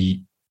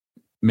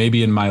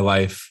maybe in my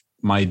life,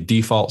 my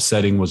default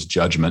setting was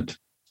judgment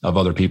of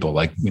other people.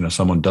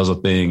 Someone does a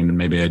thing and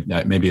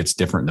maybe it's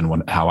different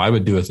than how I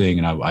would do a thing.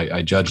 And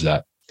I judge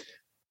that.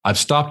 I've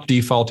stopped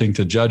defaulting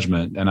to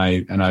judgment, and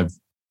I've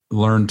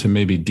learned to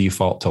maybe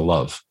default to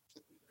love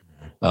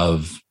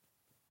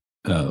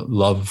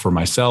for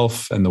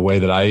myself and the way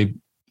that I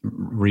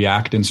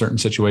react in certain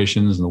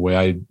situations and the way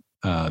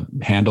I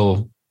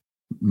handle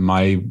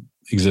my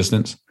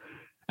existence,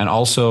 and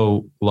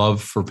also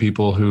love for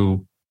people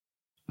who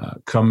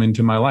come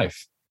into my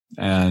life.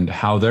 and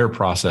how they're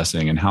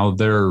processing and how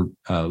they're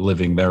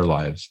living their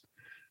lives.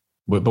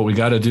 But we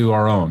got to do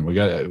our own. We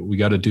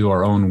got to do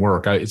our own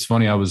work. It's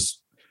funny.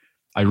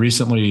 I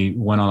recently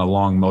went on a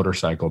long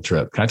motorcycle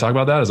trip. Can I talk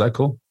about that? Is that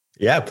cool?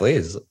 Yeah,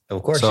 please.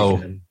 Of course. So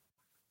you can.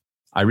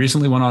 I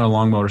recently went on a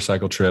long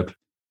motorcycle trip,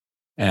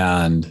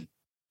 and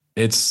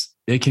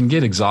it can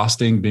get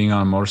exhausting being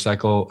on a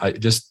motorcycle. I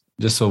just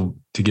so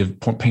to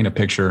paint a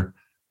picture,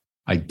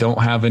 I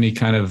don't have any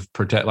kind of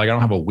I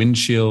don't have a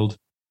windshield.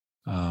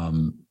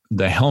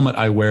 The helmet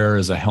I wear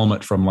is a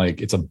helmet from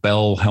it's a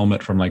Bell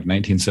helmet from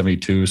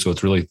 1972. So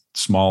it's really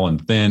small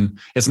and thin.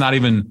 It's not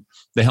even,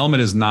 the helmet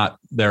is not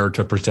there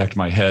to protect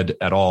my head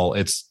at all.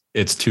 It's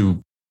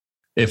to,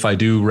 if I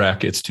do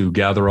wreck, it's to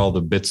gather all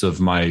the bits of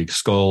my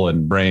skull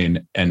and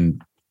brain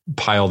and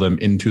pile them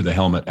into the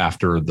helmet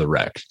after the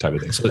wreck type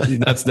of thing. So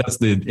that's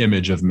the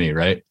image of me.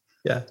 Right.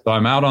 Yeah. So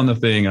I'm out on the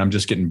thing and I'm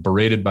just getting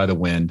berated by the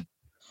wind,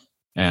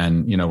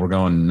 and, we're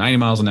going 90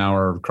 miles an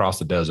hour across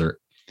the desert.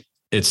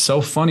 It's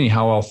so funny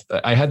how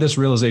I had this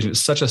realization.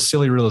 It's such a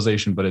silly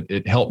realization, but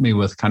it helped me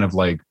with kind of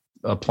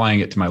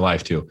applying it to my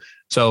life too.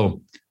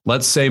 So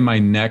let's say my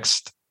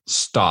next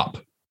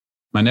stopping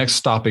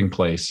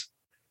place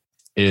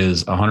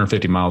is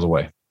 150 miles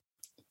away.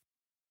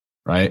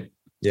 Right?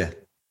 Yeah.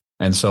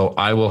 And so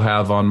I will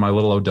have on my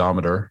little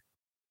odometer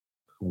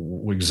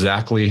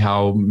exactly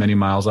how many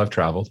miles I've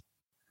traveled.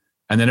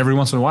 And then every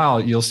once in a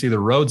while, you'll see the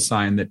road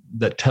sign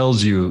that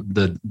tells you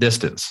the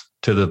distance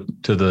to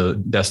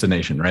the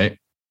destination, right?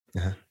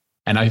 Uh-huh.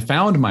 And I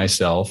found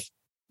myself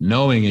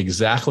knowing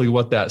exactly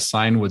what that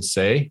sign would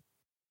say,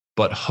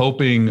 but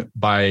hoping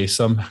by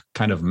some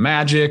kind of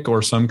magic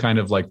or some kind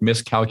of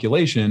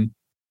miscalculation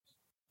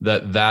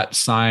that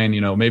sign,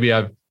 maybe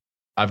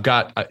I've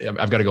got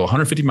to go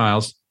 150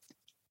 miles.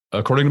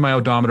 According to my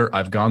odometer,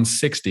 I've gone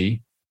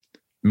 60.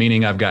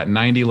 Meaning I've got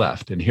 90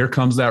 left. And here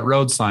comes that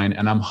road sign.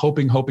 And I'm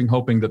hoping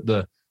that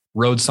the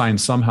road sign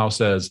somehow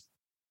says,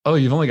 oh,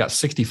 you've only got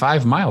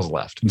 65 miles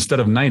left instead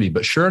of 90.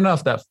 But sure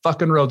enough, that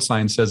fucking road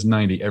sign says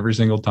 90 every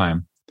single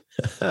time.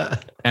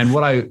 And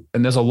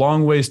there's a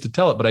long ways to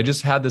tell it, but I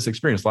just had this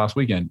experience last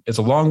weekend. It's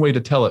a long way to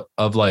tell it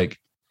of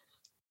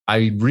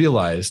I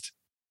realized,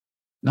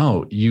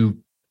 no,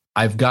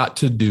 I've got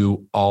to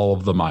do all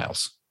of the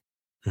miles.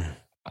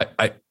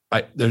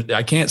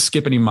 I can't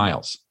skip any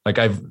miles.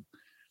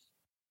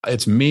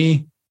 It's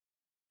me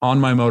on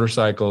my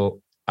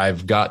motorcycle.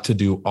 I've got to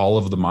do all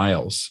of the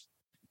miles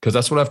because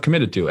that's what I've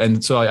committed to.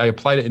 And so I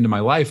applied it into my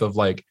life of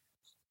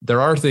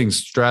there are things,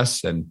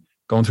 stress and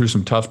going through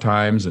some tough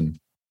times and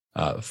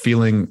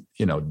feeling,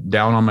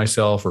 down on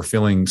myself or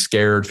feeling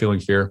scared, feeling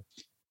fear.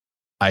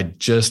 I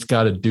just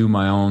got to do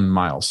my own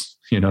miles.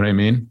 You know what I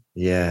mean?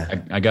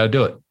 Yeah. I got to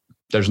do it.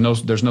 There's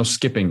no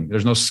skipping.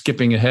 There's no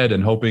skipping ahead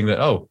and hoping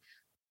that,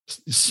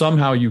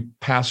 somehow you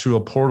pass through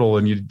a portal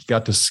and you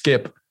got to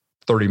skip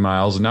 30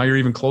 miles and now you're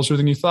even closer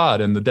than you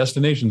thought and the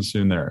destination's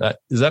soon there.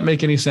 Does that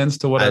make any sense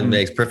to what that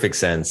makes perfect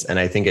sense. And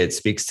I think it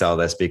speaks to all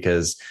this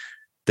because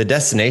the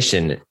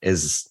destination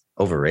is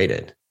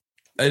overrated.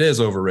 It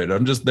is overrated.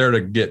 I'm just there to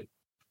get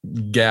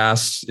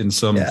gas in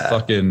some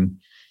fucking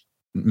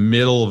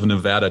middle of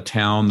Nevada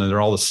town and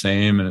they're all the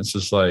same. And it's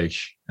just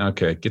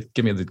okay,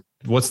 give me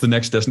what's the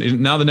next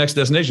destination? Now the next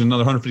destination is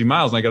another 150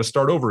 miles and I got to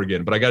start over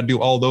again, but I got to do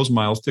all those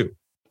miles too.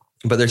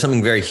 But there's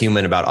something very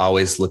human about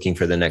always looking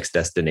for the next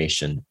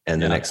destination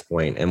and the next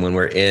point. And when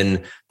we're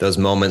in those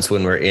moments,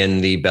 when we're in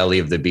the belly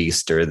of the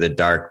beast or the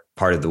dark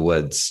part of the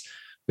woods,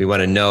 we want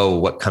to know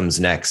what comes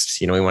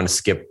next. We want to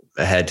skip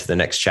ahead to the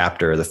next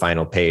chapter or the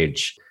final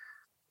page.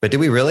 But do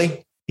we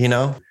really?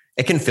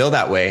 It can feel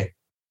that way.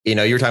 You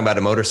were talking about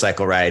a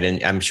motorcycle ride,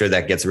 and I'm sure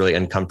that gets really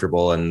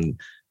uncomfortable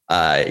and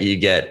you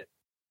get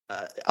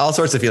all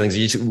sorts of feelings.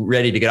 You're just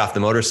ready to get off the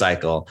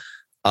motorcycle.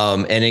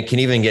 And it can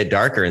even get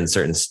darker in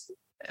certain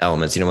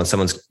elements, when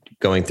someone's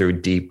going through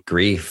deep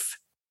grief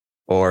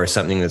or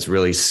something that's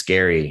really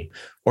scary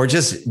or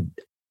just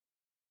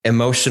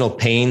emotional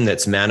pain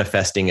that's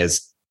manifesting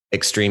as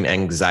extreme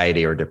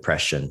anxiety or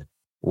depression,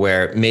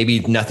 where maybe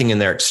nothing in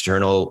their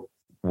external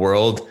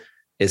world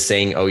is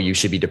saying, oh, you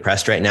should be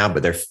depressed right now,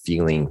 but they're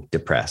feeling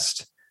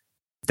depressed.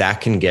 That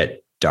can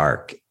get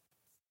dark.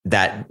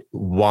 That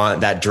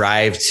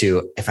drive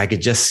to, if I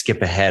could just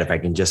skip ahead, if I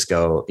can just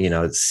go,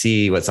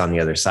 see what's on the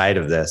other side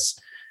of this.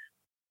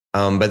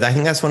 But I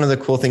think that's one of the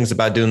cool things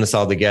about doing this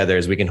all together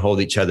is we can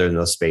hold each other in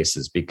those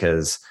spaces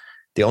because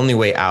the only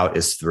way out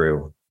is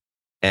through,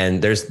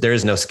 and there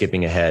is no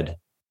skipping ahead.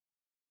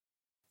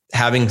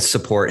 Having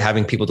support,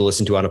 having people to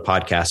listen to on a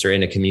podcast or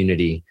in a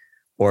community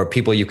or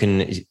people you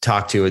can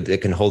talk to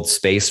that can hold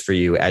space for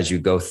you as you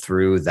go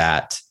through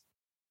that,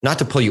 not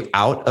to pull you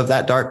out of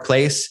that dark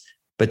place,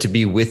 but to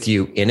be with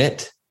you in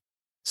it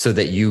so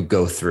that you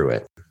go through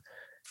it.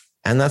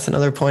 And that's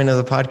another point of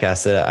the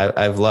podcast that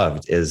I've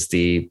loved is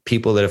the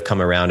people that have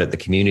come around it, the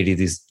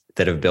communities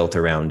that have built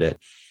around it,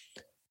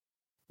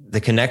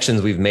 the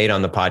connections we've made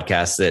on the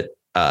podcast that,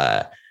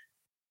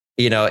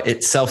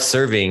 it's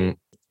self-serving.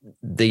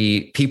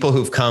 The people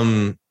who've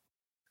come,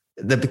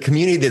 the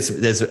community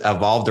that's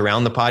evolved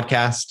around the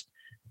podcast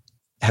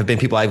have been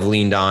people I've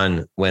leaned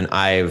on when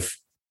I've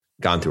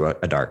gone through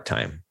a dark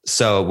time.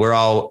 So we're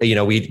all,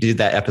 we did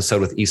that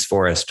episode with East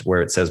Forest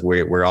where it says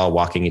we're all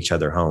walking each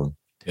other home.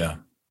 Yeah.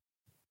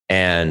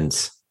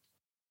 And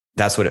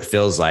that's what it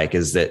feels like,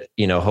 is that,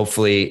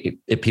 hopefully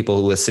if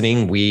people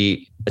listening,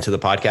 to the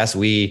podcast,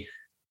 we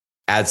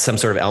add some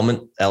sort of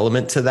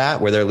element to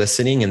that where they're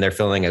listening and they're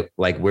feeling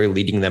like we're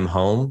leading them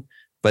home.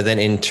 But then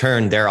in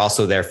turn, they're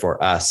also there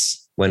for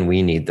us when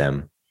we need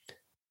them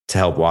to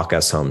help walk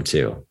us home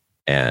too.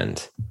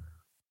 And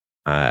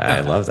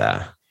I love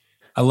that.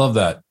 I love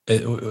that.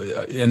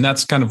 And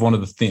that's kind of one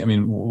of the themes. I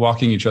mean,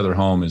 walking each other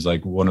home is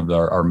like one of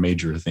our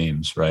major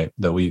themes, right?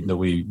 That we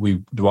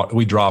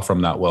draw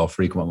from that well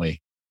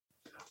frequently.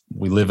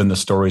 We live in the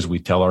stories we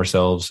tell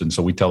ourselves. And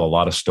so we tell a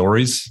lot of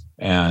stories,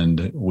 and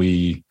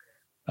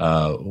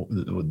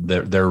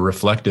they're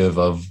reflective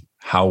of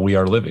how we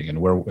are living and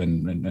where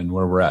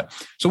we're at.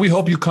 So we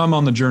hope you come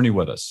on the journey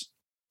with us,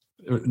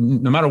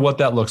 no matter what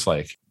that looks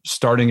like,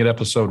 starting at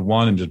episode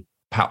 1 and just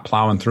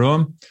plowing through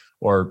them,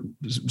 or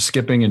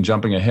skipping and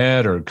jumping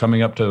ahead, or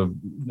coming up to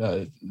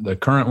the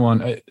current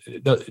one.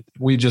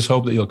 We just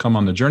hope that you'll come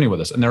on the journey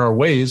with us. And there are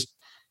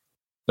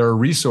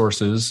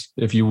resources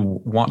if you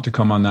want to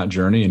come on that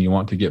journey and you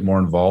want to get more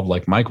involved,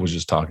 like Mike was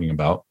just talking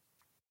about.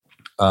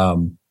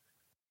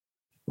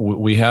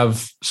 We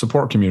have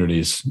support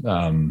communities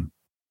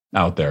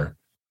out there.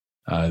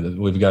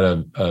 We've got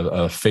a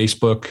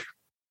Facebook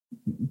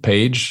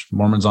page,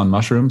 Mormons on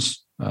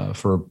Mushrooms,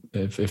 for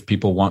if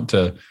people want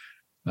to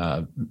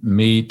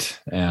meet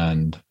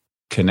and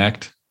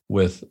connect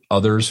with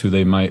others who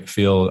they might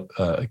feel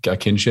a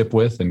kinship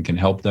with and can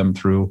help them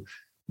through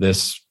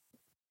this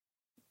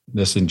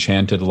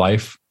enchanted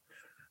life.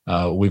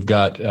 We've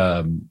got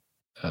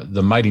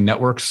the Mighty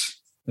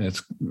Networks.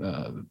 It's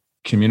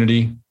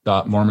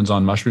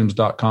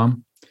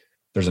community.mormonsonmushrooms.com.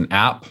 There's an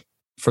app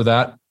for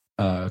that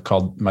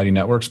called Mighty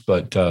Networks.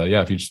 But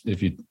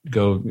if you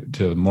go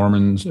to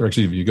if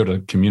you go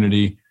to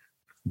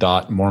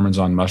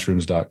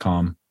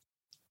community.mormonsonmushrooms.com.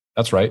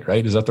 That's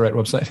right? Is that the right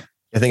website?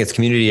 I think it's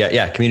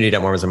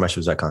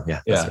community.mormonsonmushrooms.com. Yeah.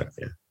 Yeah. Right.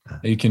 Yeah.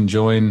 You can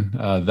join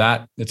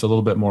that. It's a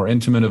little bit more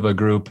intimate of a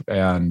group.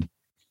 And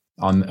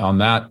on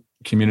that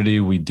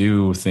community, we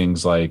do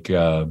things like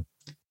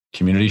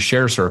community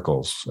share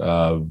circles,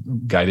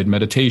 guided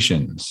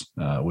meditations.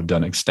 We've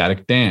done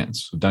ecstatic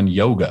dance. We've done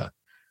yoga.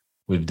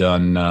 We've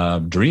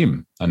done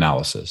dream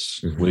analysis.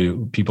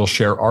 Mm-hmm. People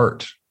share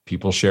art.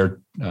 People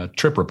share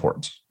trip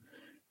reports.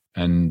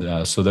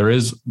 And so there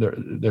is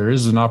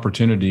an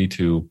opportunity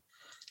to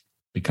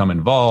become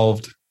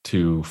involved,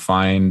 to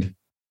find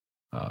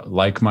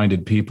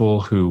like-minded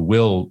people who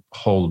will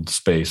hold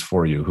space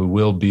for you, who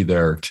will be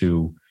there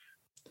to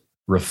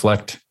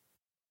reflect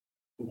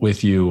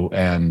with you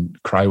and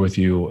cry with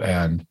you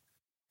and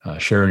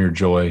share in your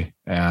joy,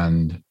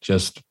 and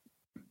just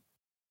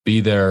be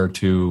there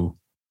to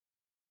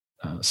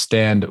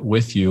stand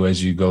with you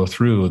as you go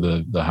through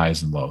the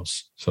highs and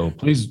lows. So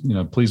please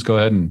go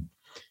ahead and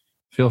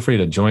feel free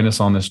to join us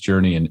on this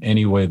journey in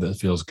any way that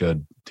feels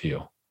good to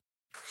you.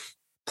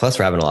 Plus,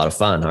 we're having a lot of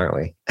fun, aren't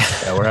we?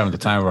 Yeah, we're having the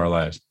time of our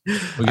lives.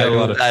 We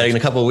got in a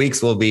couple of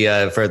weeks, we'll be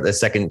for the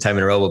second time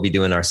in a row, we'll be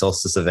doing our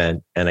solstice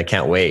event, and I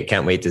can't wait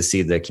to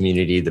see the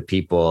community, the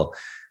people,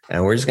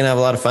 and we're just gonna have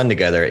a lot of fun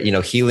together.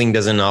 Healing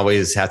doesn't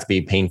always have to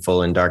be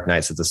painful and dark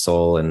nights of the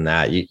soul, and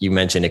that you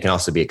mentioned it can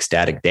also be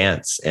ecstatic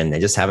dance and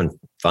just having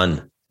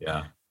fun,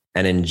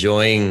 and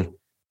enjoying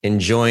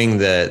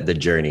the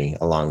journey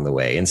along the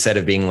way, instead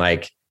of being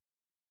like,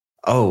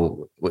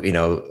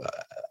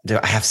 do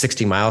I have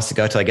 60 miles to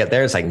go till I get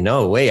there? It's like,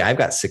 no way, I've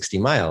got 60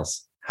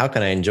 miles. How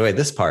can I enjoy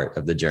this part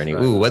of the journey?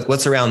 Right. Ooh,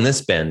 what's around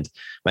this bend?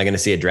 Am I going to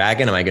see a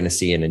dragon? Am I going to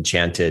see an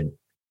enchanted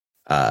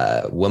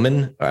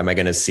woman? Or am I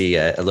going to see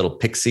a little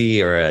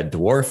pixie or a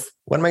dwarf?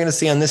 What am I going to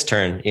see on this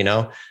turn?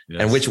 Yes.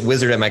 And which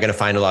wizard am I going to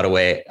find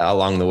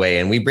along the way?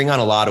 And we bring on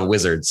a lot of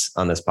wizards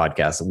on this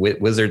podcast,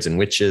 wizards and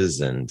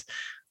witches, and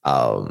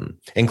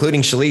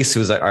including Shalise,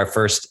 who's our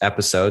first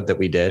episode that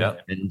we did.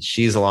 Yep. And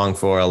she's along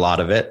for a lot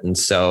of it. And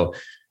so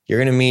you're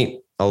going to meet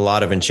a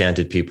lot of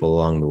enchanted people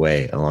along the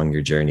way, along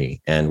your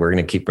journey. And we're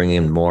going to keep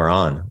bringing more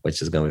on,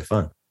 which is going to be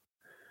fun.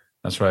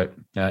 That's right.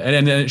 Yeah.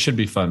 And it should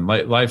be fun.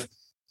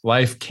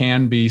 Life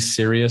can be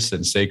serious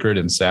and sacred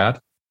and sad,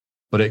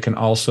 but it can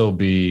also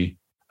be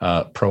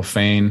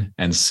profane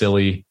and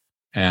silly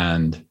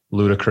and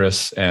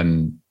ludicrous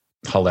and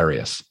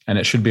hilarious. And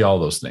it should be all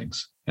those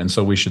things. And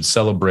so we should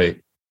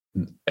celebrate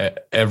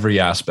every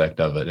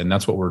aspect of it. And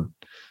that's what we're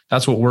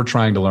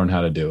trying to learn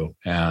how to do.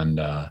 And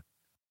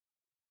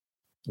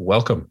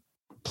welcome.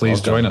 Please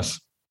join us.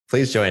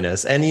 Please join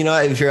us. And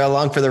if you're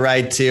along for the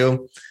ride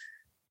too,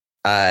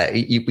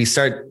 we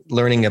start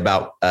learning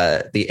about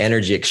the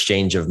energy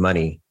exchange of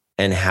money,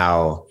 and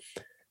how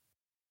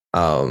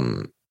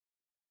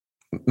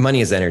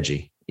money is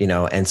energy,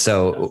 and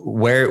so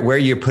where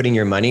you're putting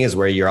your money is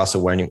where you're also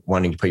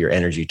wanting to put your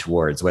energy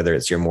towards, whether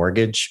it's your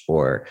mortgage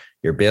or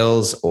your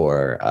bills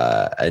or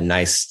a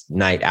nice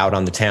night out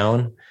on the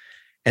town.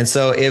 And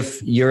so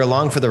if you're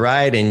along for the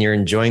ride and you're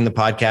enjoying the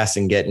podcast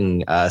and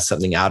getting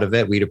something out of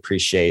it, we'd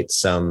appreciate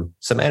some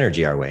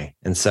energy our way.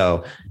 And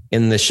so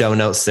in the show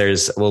notes,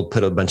 we'll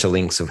put a bunch of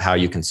links of how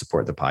you can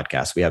support the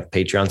podcast. We have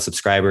Patreon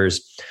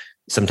subscribers.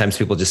 Sometimes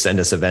people just send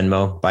us a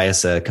Venmo, buy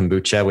us a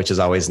kombucha, which is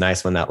always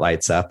nice when that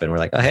lights up and we're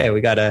like, oh, hey,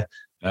 we got to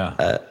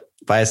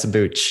buy us a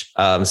booch.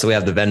 So we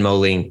have the Venmo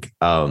link.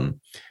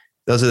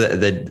 Those are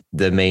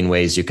the main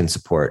ways you can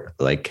support,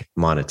 like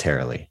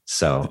monetarily.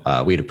 So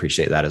we'd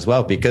appreciate that as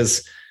well,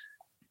 because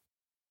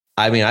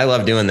I mean, I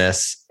love doing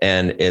this,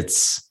 and I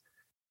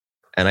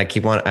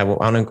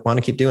want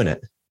to keep doing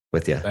it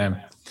with you. Same.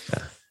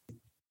 Yeah.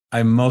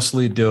 I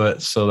mostly do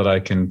it so that I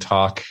can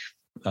talk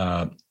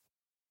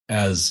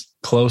as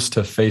close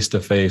to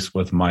face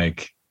with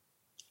Mike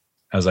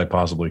as I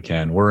possibly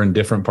can. We're in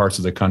different parts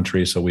of the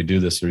country, so we do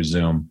this through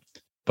Zoom.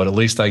 But at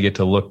least I get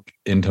to look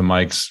into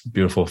Mike's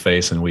beautiful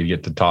face, and we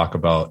get to talk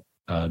about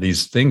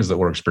these things that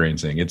we're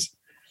experiencing.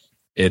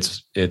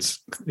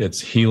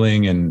 It's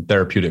healing and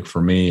therapeutic for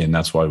me, and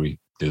that's why we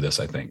do this,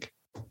 I think.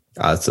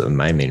 That's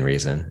my main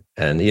reason.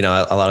 And a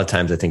lot of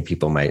times I think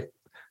people might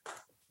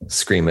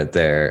scream at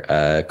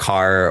their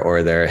car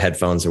or their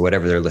headphones or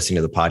whatever they're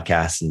listening to the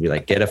podcast and be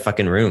like, "Get a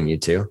fucking room, you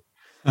two."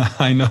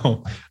 I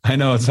know.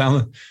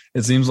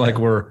 It seems like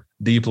we're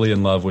deeply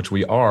in love, which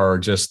we are,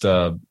 just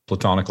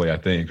platonically, I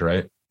think,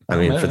 right? I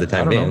mean, for the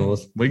time being,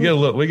 we get a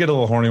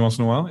little horny once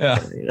in a while.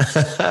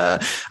 Yeah.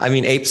 I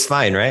mean, Ape's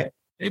fine, right?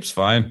 Ape's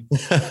fine.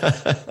 Does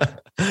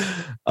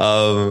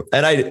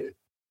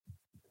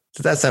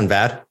that sound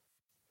bad?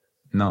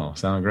 No,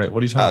 sounded great.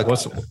 What are you talking?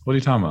 What are you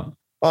talking about?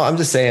 Oh, I'm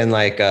just saying,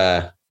 like,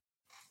 I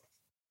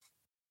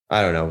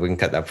don't know. We can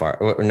cut that far.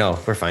 No,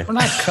 we're fine. We're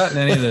not cutting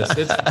any of this.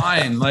 It's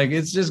fine. Like,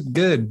 it's just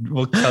good.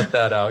 We'll cut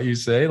that out. You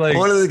say, like,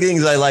 one of the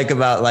things I like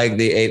about like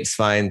the Ape's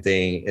fine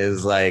thing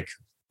is like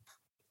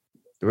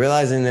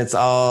realizing it's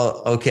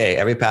all okay.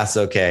 Every path's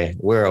okay.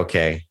 We're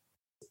okay.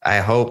 I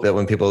hope that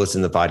when people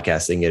listen to the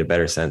podcast, they can get a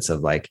better sense of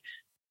like,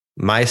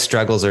 my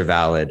struggles are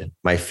valid.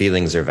 My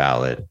feelings are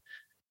valid.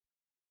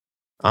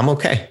 I'm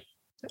okay.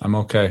 I'm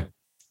okay.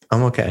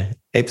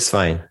 Ape's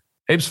fine.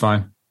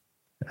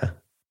 Yeah.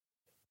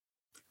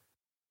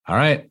 All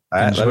right.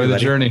 Enjoy the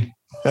journey.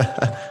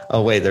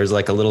 Oh, wait, there's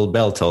like a little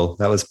bell toll.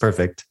 That was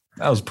perfect.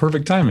 That was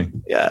perfect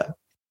timing. Yeah.